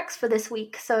best recs for this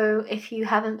week. So if you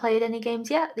haven't played any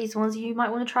games yet, these ones you might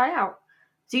want to try out.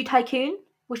 Zoo Tycoon,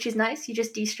 which is nice. You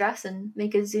just de-stress and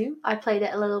make a zoo. I played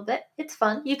it a little bit. It's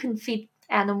fun. You can feed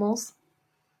animals.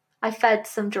 I fed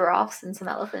some giraffes and some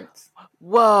elephants.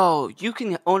 Whoa, you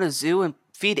can own a zoo and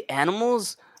feed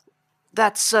animals?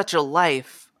 That's such a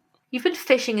life. You've been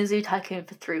fishing in Zoo Tycoon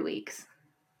for 3 weeks.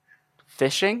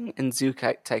 Fishing in Zoo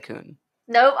Tycoon?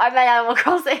 Nope, I meant Animal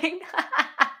Crossing.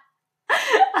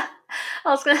 I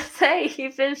was gonna say,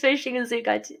 you've been fishing in Zoo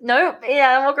Tycoon. Nope,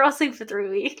 yeah, Animal Crossing for 3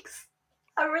 weeks.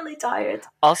 I'm really tired.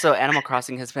 Also, Animal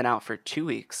Crossing has been out for 2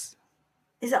 weeks.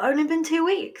 Is it only been 2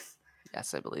 weeks?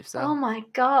 Yes, I believe so. Oh my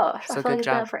gosh, So I feel like it's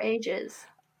been out for ages.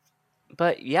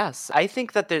 But yes, I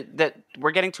think that that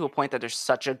we're getting to a point that there's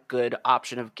such a good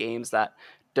option of games that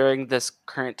during this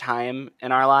current time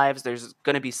in our lives, there's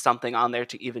going to be something on there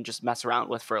to even just mess around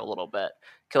with for a little bit.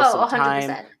 Kill some 100%.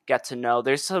 time, get to know.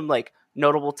 There's some like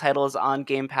notable titles on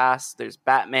Game Pass. There's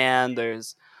Batman,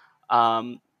 there's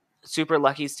Super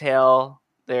Lucky's Tale.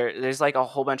 There's like a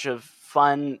whole bunch of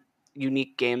fun,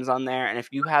 unique games on there. And if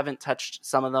you haven't touched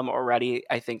some of them already,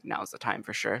 I think now's the time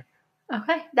for sure.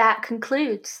 Okay, that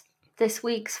concludes this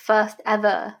week's first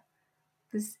ever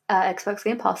Xbox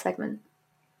Game Pass segment.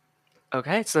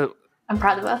 Okay, so I'm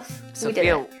proud of us.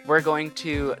 Sophia, we're going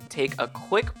to take a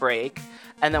quick break,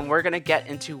 and then we're going to get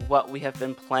into what we have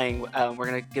been playing. We're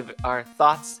going to give our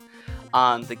thoughts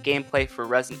on the gameplay for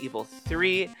Resident Evil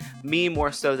 3. Me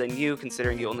more so than you,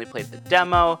 considering you only played the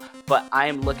demo, but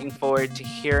I'm looking forward to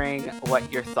hearing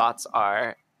what your thoughts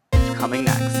are coming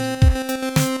next.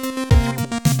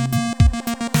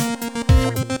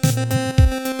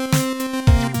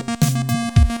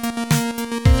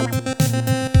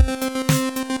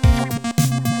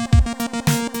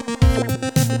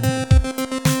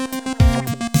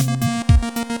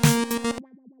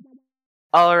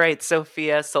 All right,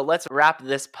 Sophia, so let's wrap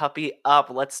this puppy up.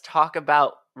 Let's talk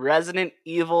about Resident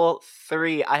Evil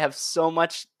 3. I have so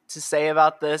much to say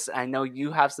about this. I know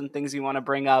you have some things you want to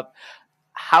bring up.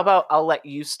 How about I'll let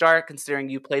you start, considering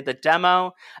you played the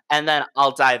demo, and then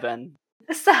I'll dive in.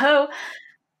 So,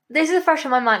 this is fresh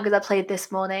in my mind because I played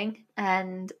this morning,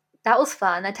 and that was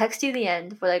fun. I texted you the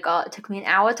end of what I got. It took me an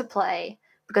hour to play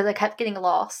because I kept getting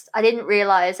lost. I didn't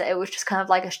realize that it was just kind of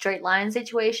like a straight line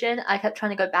situation. I kept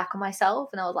trying to go back on myself,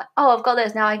 and I was like, oh, I've got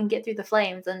this. Now I can get through the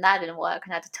flames, and that didn't work,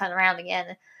 and I had to turn around again.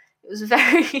 It was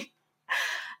very...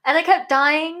 And I kept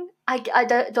dying. I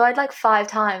died like 5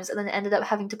 times and then ended up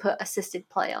having to put assisted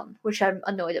play on, which I'm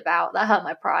annoyed about. That hurt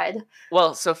my pride.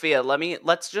 Well, Sophia,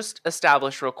 let's just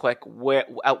establish real quick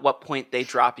at what point they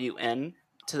drop you in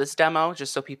to this demo,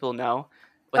 just so people know.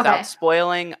 Without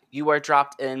spoiling, you are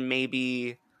dropped in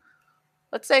maybe,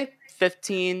 let's say,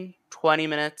 15, 20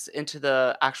 minutes into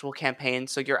the actual campaign.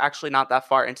 So you're actually not that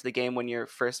far into the game when you're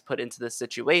first put into this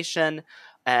situation.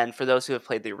 And for those who have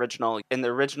played the original, in the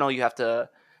original, you have to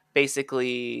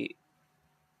basically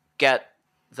get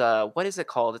what is it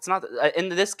called? It's not in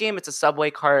this game. It's a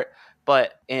subway cart,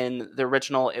 but in the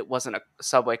original, it wasn't a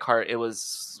subway cart. It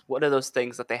was, what are those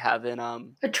things that they have in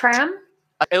a tram?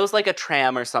 It was like a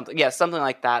tram or something. Yeah, something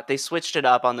like that. They switched it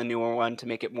up on the newer one to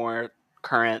make it more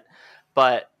current.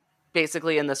 But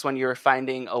basically, in this one, you're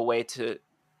finding a way to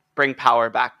bring power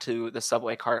back to the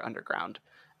subway cart underground.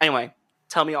 Anyway,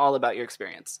 tell me all about your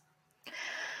experience.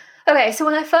 Okay, so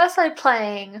when I first started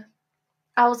playing,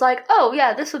 I was like, oh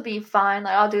yeah, this would be fine.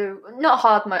 Like, I'll do, not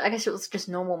hard mode, I guess it was just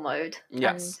normal mode.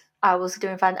 Yes. And I was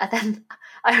doing fine. And then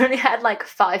I only had like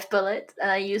 5 bullets,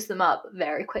 and I used them up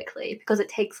very quickly because it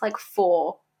takes like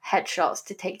 4 headshots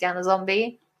to take down a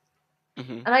zombie.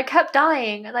 Mm-hmm. And I kept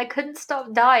dying, and I couldn't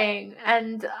stop dying,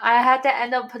 and I had to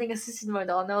end up putting assisted mode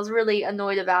on. I was really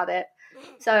annoyed about it.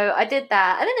 So I did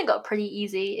that, and then it got pretty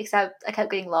easy, except I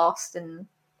kept getting lost and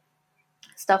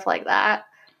stuff like that.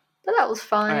 But that was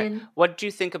fun. Right. What did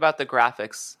you think about the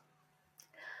graphics?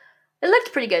 It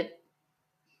looked pretty good.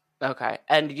 Okay,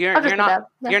 and you're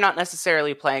not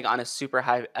necessarily playing on a super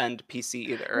high end PC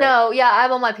either, right? No, yeah,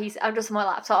 I'm on my PC. I'm just on my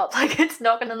laptop. Like, it's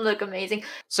not going to look amazing.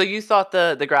 So you thought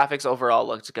the graphics overall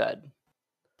looked good?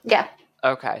 Yeah.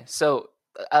 Okay, so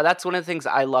that's one of the things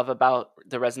I love about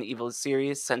the Resident Evil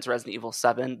series since Resident Evil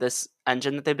 7. This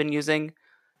engine that they've been using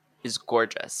is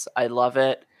gorgeous. I love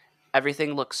it.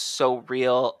 Everything looks so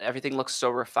real. Everything looks so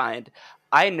refined.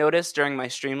 I noticed during my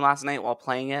stream last night while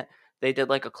playing it, they did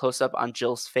like a close-up on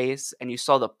Jill's face, and you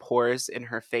saw the pores in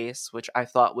her face, which I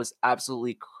thought was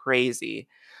absolutely crazy.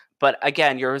 But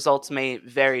again, your results may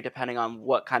vary depending on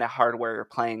what kind of hardware you're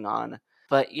playing on.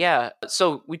 But yeah,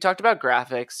 so we talked about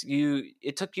graphics.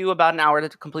 It took you about an hour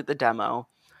to complete the demo.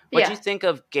 What do you think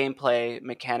of gameplay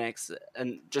mechanics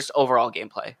and just overall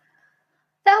gameplay?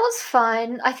 That was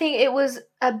fine. I think it was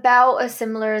about as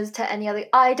similar as to any other...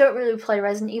 I don't really play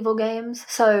Resident Evil games,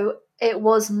 so it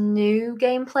was new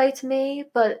gameplay to me,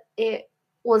 but it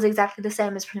was exactly the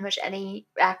same as pretty much any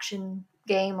action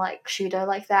game like shooter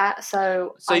like that,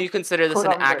 so you consider this put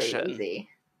an on really action? easy.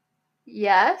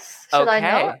 Yes. Should I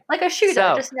not? Okay. Like a shooter,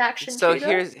 just an action So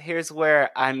shooter. here's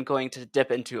where I'm going to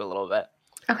dip into a little bit.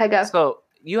 Okay, go. So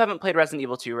you haven't played Resident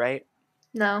Evil 2, right?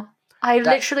 No, I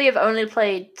That literally have only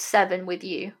played 7 with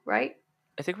you, right?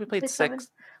 I think we We played played 7.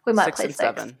 6, We might 6 play and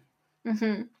 6.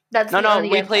 7. That's No, the no, only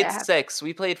we gameplay I played have. 6.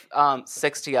 We played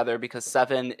 6 together because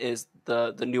 7 is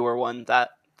the newer one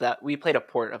that we played a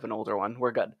port of an older one.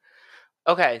 We're good.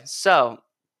 Okay, so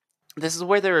this is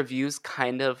where the reviews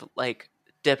kind of like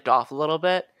dipped off a little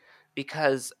bit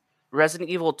because Resident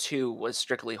Evil 2 was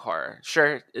strictly horror.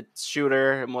 Sure, it's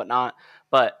shooter and whatnot,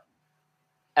 but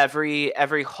every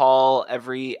hall,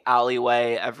 every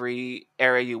alleyway, every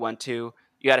area you went to,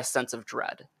 you had a sense of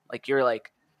dread. Like you're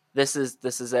like, this is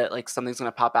it. Like something's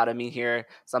gonna pop out of me here.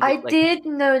 Something I like did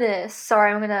notice.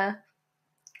 Sorry, I'm gonna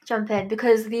jump in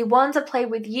because the ones I played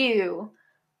with you,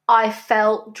 I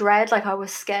felt dread, like I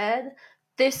was scared.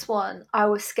 This one, I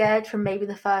was scared for maybe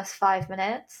the first 5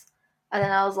 minutes, and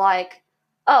then I was like,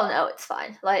 "Oh no, it's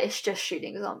fine. Like it's just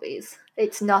shooting zombies.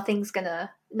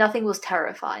 Nothing was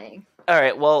terrifying." all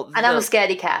right. And I'm a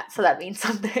scaredy cat, so that means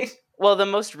something. Well, the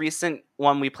most recent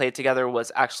one we played together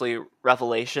was actually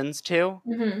Revelations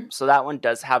 2. So that one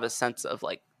does have a sense of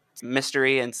like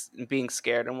mystery and being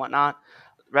scared and whatnot.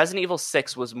 Resident Evil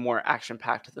 6 was more action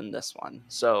packed than this one.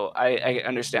 So I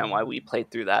understand why we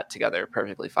played through that together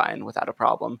perfectly fine without a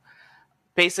problem.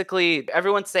 Basically,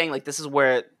 everyone's saying like this is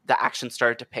where the action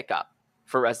started to pick up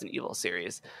for Resident Evil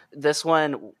series. This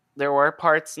one, there were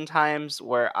parts and times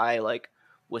where I like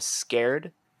was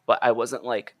scared, but I wasn't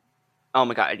like, oh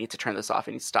my god, I need to turn this off.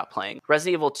 I need to stop playing.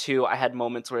 Resident Evil 2, I had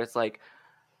moments where it's like,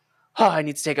 oh, I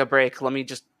need to take a break. Let me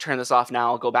just turn this off now.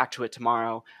 I'll go back to it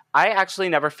tomorrow. I actually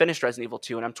never finished Resident Evil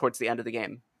 2, and I'm towards the end of the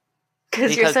game.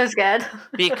 Because you're so scared.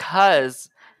 Because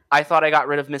I thought I got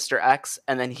rid of Mr. X,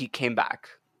 and then he came back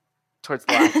towards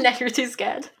the last. Now you're too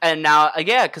scared. And now,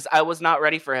 yeah, because I was not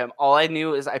ready for him. All I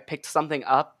knew is I picked something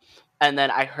up, and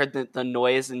then I heard the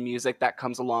noise and music that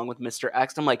comes along with Mr.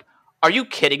 X. I'm like, are you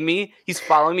kidding me? He's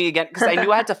following me again? Because I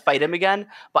knew I had to fight him again,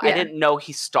 but I didn't know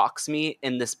he stalks me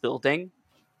in this building.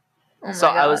 Oh So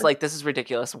my I was God. like, this is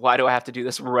ridiculous. Why do I have to do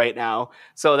this right now?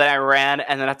 So then I ran,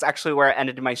 and then that's actually where I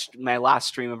ended my last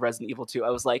stream of Resident Evil 2.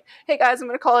 I was like, hey guys, I'm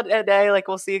going to call it a day. Like,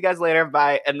 we'll see you guys later.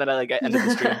 Bye. And then I ended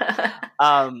the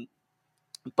stream.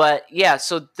 But yeah,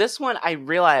 so this one I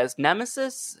realized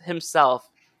Nemesis himself,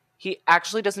 he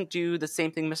actually doesn't do the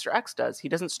same thing Mr. X does. He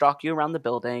doesn't stalk you around the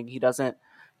building. He doesn't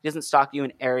stalk you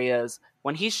in areas.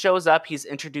 When he shows up, he's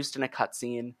introduced in a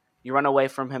cutscene. You run away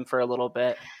from him for a little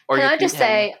bit, or Can you I beat just him.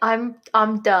 say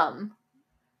I'm dumb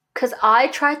because I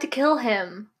tried to kill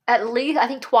him at least I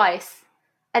think twice,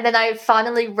 and then I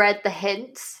finally read the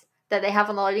hints that they have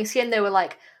on the loading screen. They were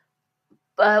like,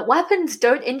 "Weapons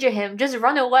don't injure him; just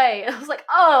run away." And I was like,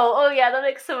 "Oh yeah, that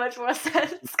makes so much more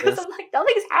sense." Because I'm like,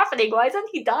 nothing's happening. Why isn't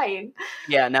he dying?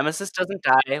 Yeah, Nemesis doesn't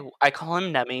die. I call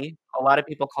him Nemi. A lot of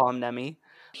people call him Nemi.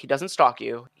 He doesn't stalk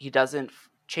you. He doesn't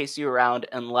chase you around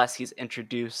unless he's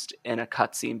introduced in a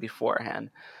cutscene beforehand.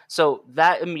 So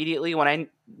that immediately, when I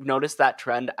noticed that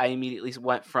trend, I immediately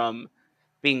went from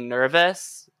being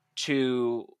nervous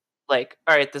to like,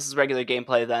 all right, this is regular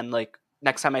gameplay. Then like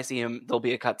next time I see him, there'll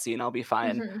be a cutscene. I'll be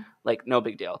fine. Like no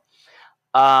big deal.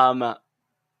 Um,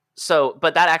 so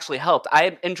but that actually helped.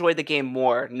 I enjoyed the game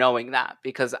more knowing that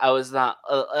because I was not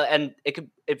and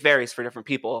it varies for different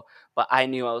people, but I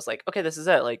knew I was like, okay, this is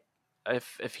it. Like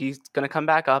if he's gonna come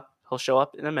back up, he'll show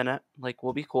up in a minute, like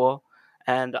we'll be cool,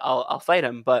 and I'll fight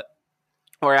him. But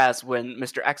whereas when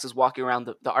Mr. X is walking around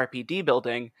the RPD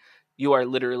building, you are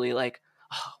literally like,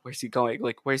 oh, where's he going?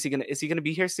 Like where's he gonna is he gonna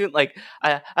be here soon? Like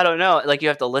I don't know. Like you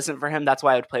have to listen for him. That's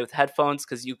why I would play with headphones,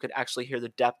 because you could actually hear the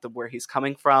depth of where he's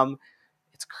coming from.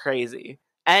 It's crazy.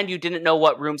 And you didn't know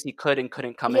what rooms he could and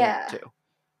couldn't come Yeah, into.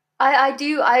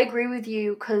 I agree with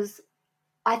you because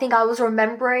I think I was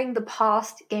remembering the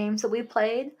past games that we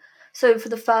played. So for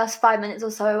the first 5 minutes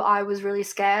or so, I was really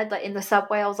scared. Like in the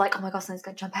subway, I was like, "Oh my gosh, something's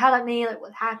gonna jump out at me! Like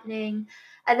what's happening?"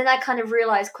 And then I kind of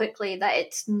realized quickly that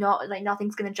it's not like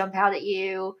nothing's gonna jump out at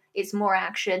you. It's more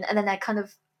action. And then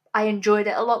I enjoyed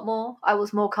it a lot more. I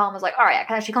was more calm. I was like, "All right, I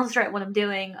can actually concentrate on what I'm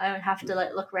doing. I don't have to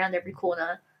like look around every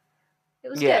corner." It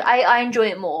was good. Yeah. I enjoy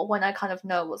it more when I kind of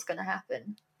know what's gonna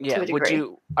happen to Yeah. a degree.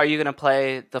 Are you gonna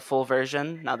play the full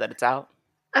version now that it's out?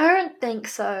 I don't think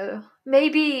so.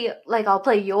 Maybe like I'll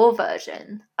play your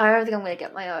version. I don't think I'm gonna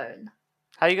get my own.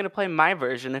 How are you gonna play my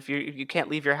version if you can't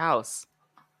leave your house?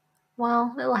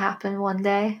 Well, it'll happen one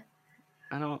day.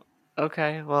 I don't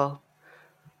Okay, well,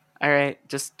 alright.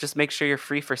 Just make sure you're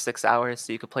free for 6 hours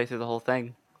so you can play through the whole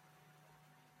thing.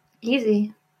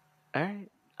 Easy. All right.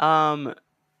 All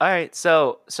right.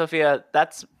 So, Sophia,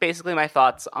 that's basically my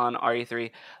thoughts on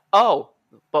RE3. Oh,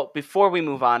 but before we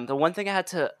move on, the one thing I had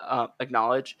to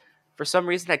acknowledge, for some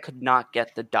reason, I could not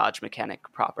get the dodge mechanic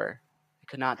proper. I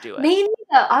could not do it. Me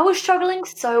neither. I was struggling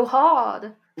so hard for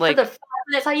the Like, 5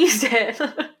 minutes I used it.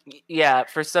 yeah,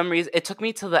 for some reason, it took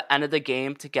me to the end of the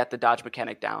game to get the dodge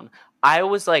mechanic down. I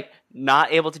was like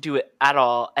not able to do it at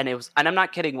all, and I'm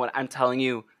not kidding when I'm telling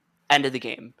you, end of the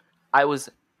game. I was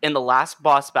in the last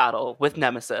boss battle with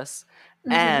Nemesis,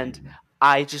 and Mhm.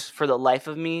 I just for the life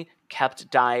of me kept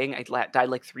dying. Died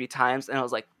like 3 times, and I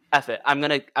was like, "Eff it, I'm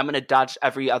gonna dodge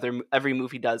every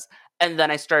move he does." And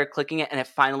then I started clicking it, and it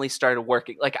finally started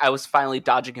working. Like I was finally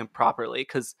dodging him properly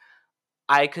because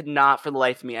I could not for the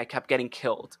life of me. I kept getting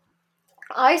killed.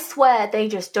 I swear they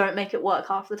just don't make it work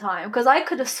half the time because I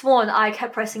could have sworn I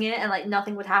kept pressing it and like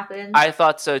nothing would happen. I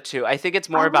thought so too. I think it's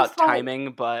more I was about like,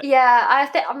 timing, but yeah, I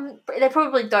think they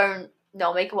probably don't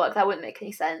not make it work. That wouldn't make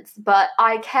any sense. But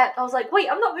I was like,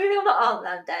 wait, I'm not moving. I'm not. Oh,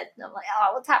 I'm dead. And I'm like,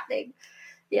 oh, what's happening?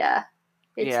 Yeah,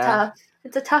 it's yeah. tough.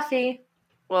 It's a toughie.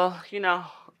 Well,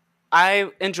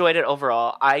 I enjoyed it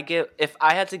overall. If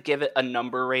I had to give it a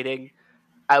number rating,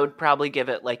 I would probably give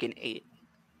it like an 8.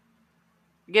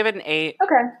 Give it an 8.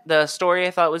 Okay. The story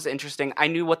I thought was interesting. I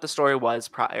knew what the story was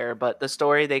prior, but the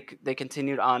story they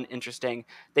continued on interesting.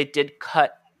 They did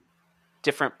cut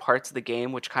different parts of the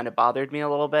game, which kind of bothered me a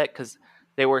little bit because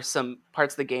there were some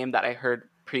parts of the game that I heard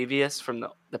previous from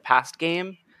the past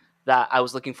game that I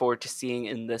was looking forward to seeing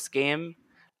in this game.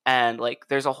 And like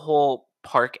there's a whole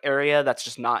park area that's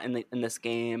just not in this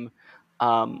game.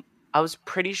 I was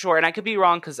pretty sure, and I could be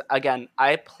wrong because again,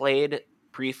 I played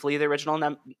briefly the original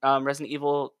Resident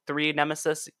Evil 3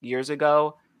 Nemesis years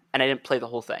ago, and I didn't play the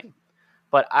whole thing.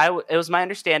 But it was my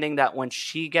understanding that when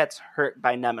she gets hurt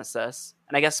by Nemesis,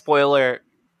 and I guess spoiler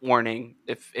warning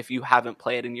if you haven't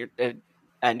played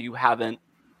and you haven't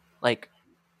like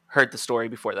heard the story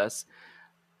before this,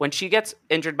 when she gets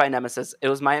injured by Nemesis, it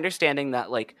was my understanding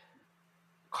that like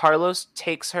Carlos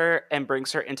takes her and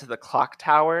brings her into the clock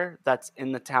tower that's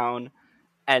in the town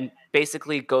and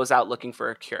basically goes out looking for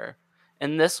a cure.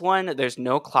 In this one, there's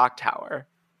no clock tower.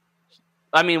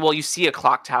 I mean, well, you see a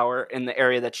clock tower in the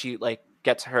area that she like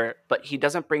gets hurt, but he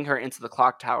doesn't bring her into the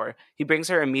clock tower. He brings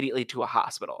her immediately to a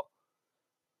hospital.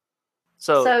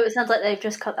 So So it sounds like they've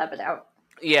just cut that bit out.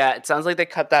 yeah, it sounds like they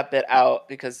cut that bit out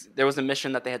because there was a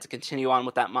mission that they had to continue on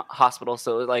with that hospital.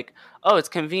 So like, oh, it's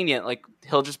convenient. Like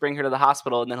he'll just bring her to the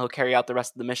hospital and then he'll carry out the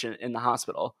rest of the mission in the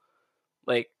hospital.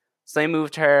 Like so they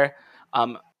moved her.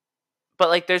 Um, but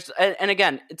like there's and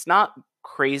again, it's not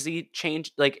crazy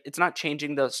change. Like it's not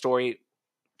changing the story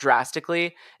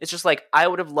drastically. It's just like I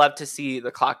would have loved to see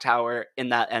the clock tower in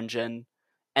that engine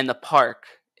and the park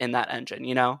in that engine,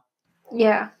 you know?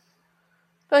 Yeah.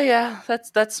 But yeah,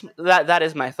 that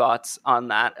is my thoughts on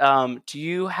that. Do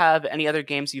you have any other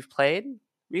games you've played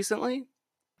recently?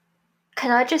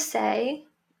 Can I just say,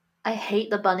 I hate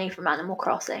the bunny from Animal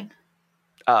Crossing.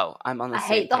 Oh, I'm on the I same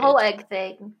hate the whole page. egg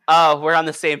thing. Oh, we're on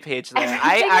the same page there. I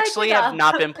Everything I actually dig have up.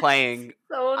 not been playing.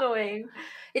 So annoying.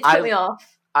 It's put I me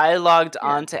off. I logged Yeah.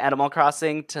 on to Animal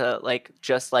Crossing to like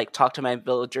just like talk to my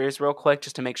villagers real quick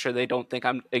just to make sure they don't think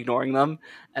I'm ignoring them.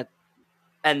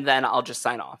 And then I'll just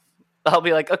sign off. I'll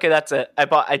be like, okay, that's it.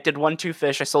 I did 1-2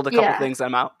 fish. I sold a couple Yeah. things.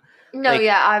 I'm out. No, Like,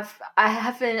 yeah,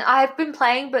 I've been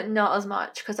playing, but not as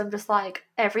much because I'm just like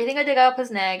everything I dig up is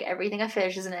an egg, everything I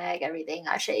fish is an egg, everything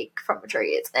I shake from a tree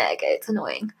it's an egg. It's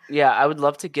annoying. yeah, I would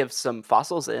love to give some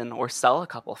fossils in or sell a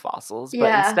couple fossils, but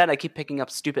Yeah. instead I keep picking up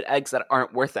stupid eggs that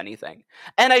aren't worth anything.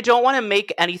 And I don't want to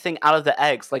make anything out of the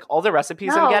eggs. Like all the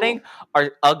recipes I'm getting No.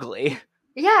 are ugly.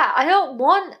 Yeah, I don't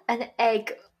want an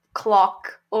egg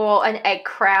clock or an egg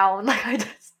crown. Like I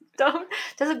just don't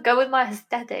doesn't go with my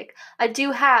aesthetic. I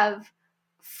do have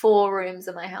 4 rooms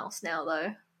in my house now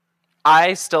though.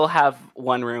 I still have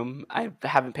one room. I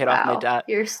haven't paid off my Wow, debt.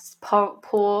 you're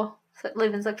poor,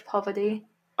 live in such poverty.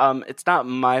 It's not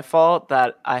my fault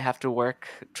that I have to work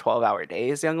 12-hour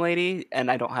days, young lady,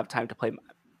 and I don't have time to play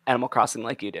Animal Crossing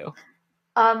like you do.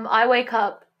 I wake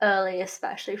up early,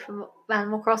 especially from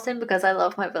Animal Crossing, because I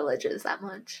love my villagers that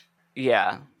much.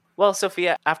 Yeah. Well,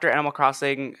 Sophia, after Animal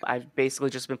Crossing, I've basically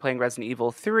just been playing Resident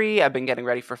Evil 3. I've been getting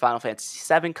ready for Final Fantasy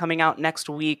 7 coming out next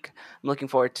week. I'm looking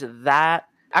forward to that.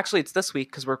 Actually, it's this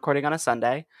week because we're recording on a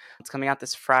Sunday. It's coming out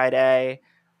this Friday.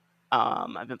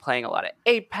 I've been playing a lot of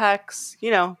Apex,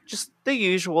 just the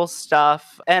usual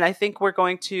stuff. And I think we're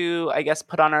going to, I guess,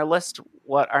 put on our list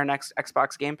what our next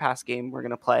Xbox Game Pass game we're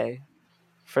going to play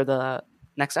for the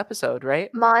next episode,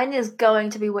 right? Mine is going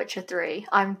to be Witcher 3.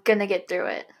 I'm gonna get through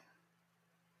it.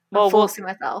 I'm Well, forcing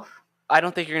myself. I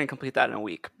don't think you're going to complete that in a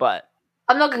week, but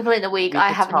I'm not completing the week. I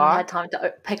haven't had time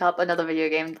to pick up another video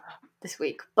game this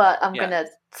week, but I'm gonna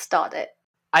start it.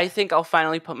 I think I'll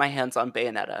finally put my hands on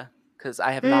Bayonetta because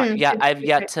I have not yet. I've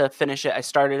yet to finish it. I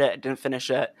started it, didn't finish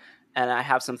it, and I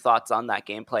have some thoughts on that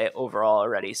gameplay overall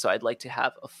already. So I'd like to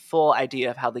have a full idea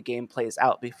of how the game plays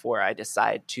out before I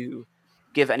decide to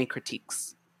give any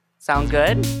critiques. Sound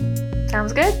good?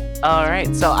 Sounds good. All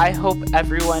right. So I hope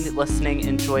everyone listening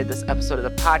enjoyed this episode of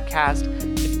the podcast.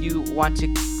 If you want to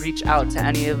reach out to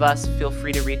any of us, feel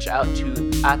free to reach out to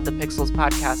 @thepixels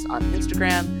podcast on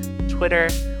Instagram, Twitter.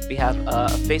 We have a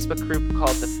Facebook group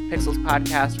called The Pixels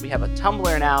Podcast. We have a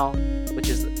Tumblr now, which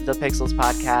is The Pixels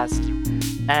Podcast.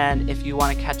 And if you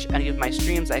want to catch any of my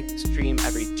streams, I stream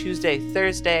every Tuesday,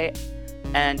 Thursday,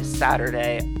 and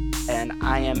Saturday. And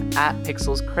I am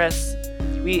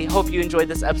 @PixelsChris. We hope you enjoyed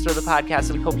this episode of the podcast,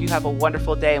 and we hope you have a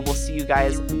wonderful day, and we'll see you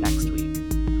guys next week.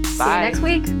 Bye. See you next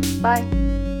week. Bye.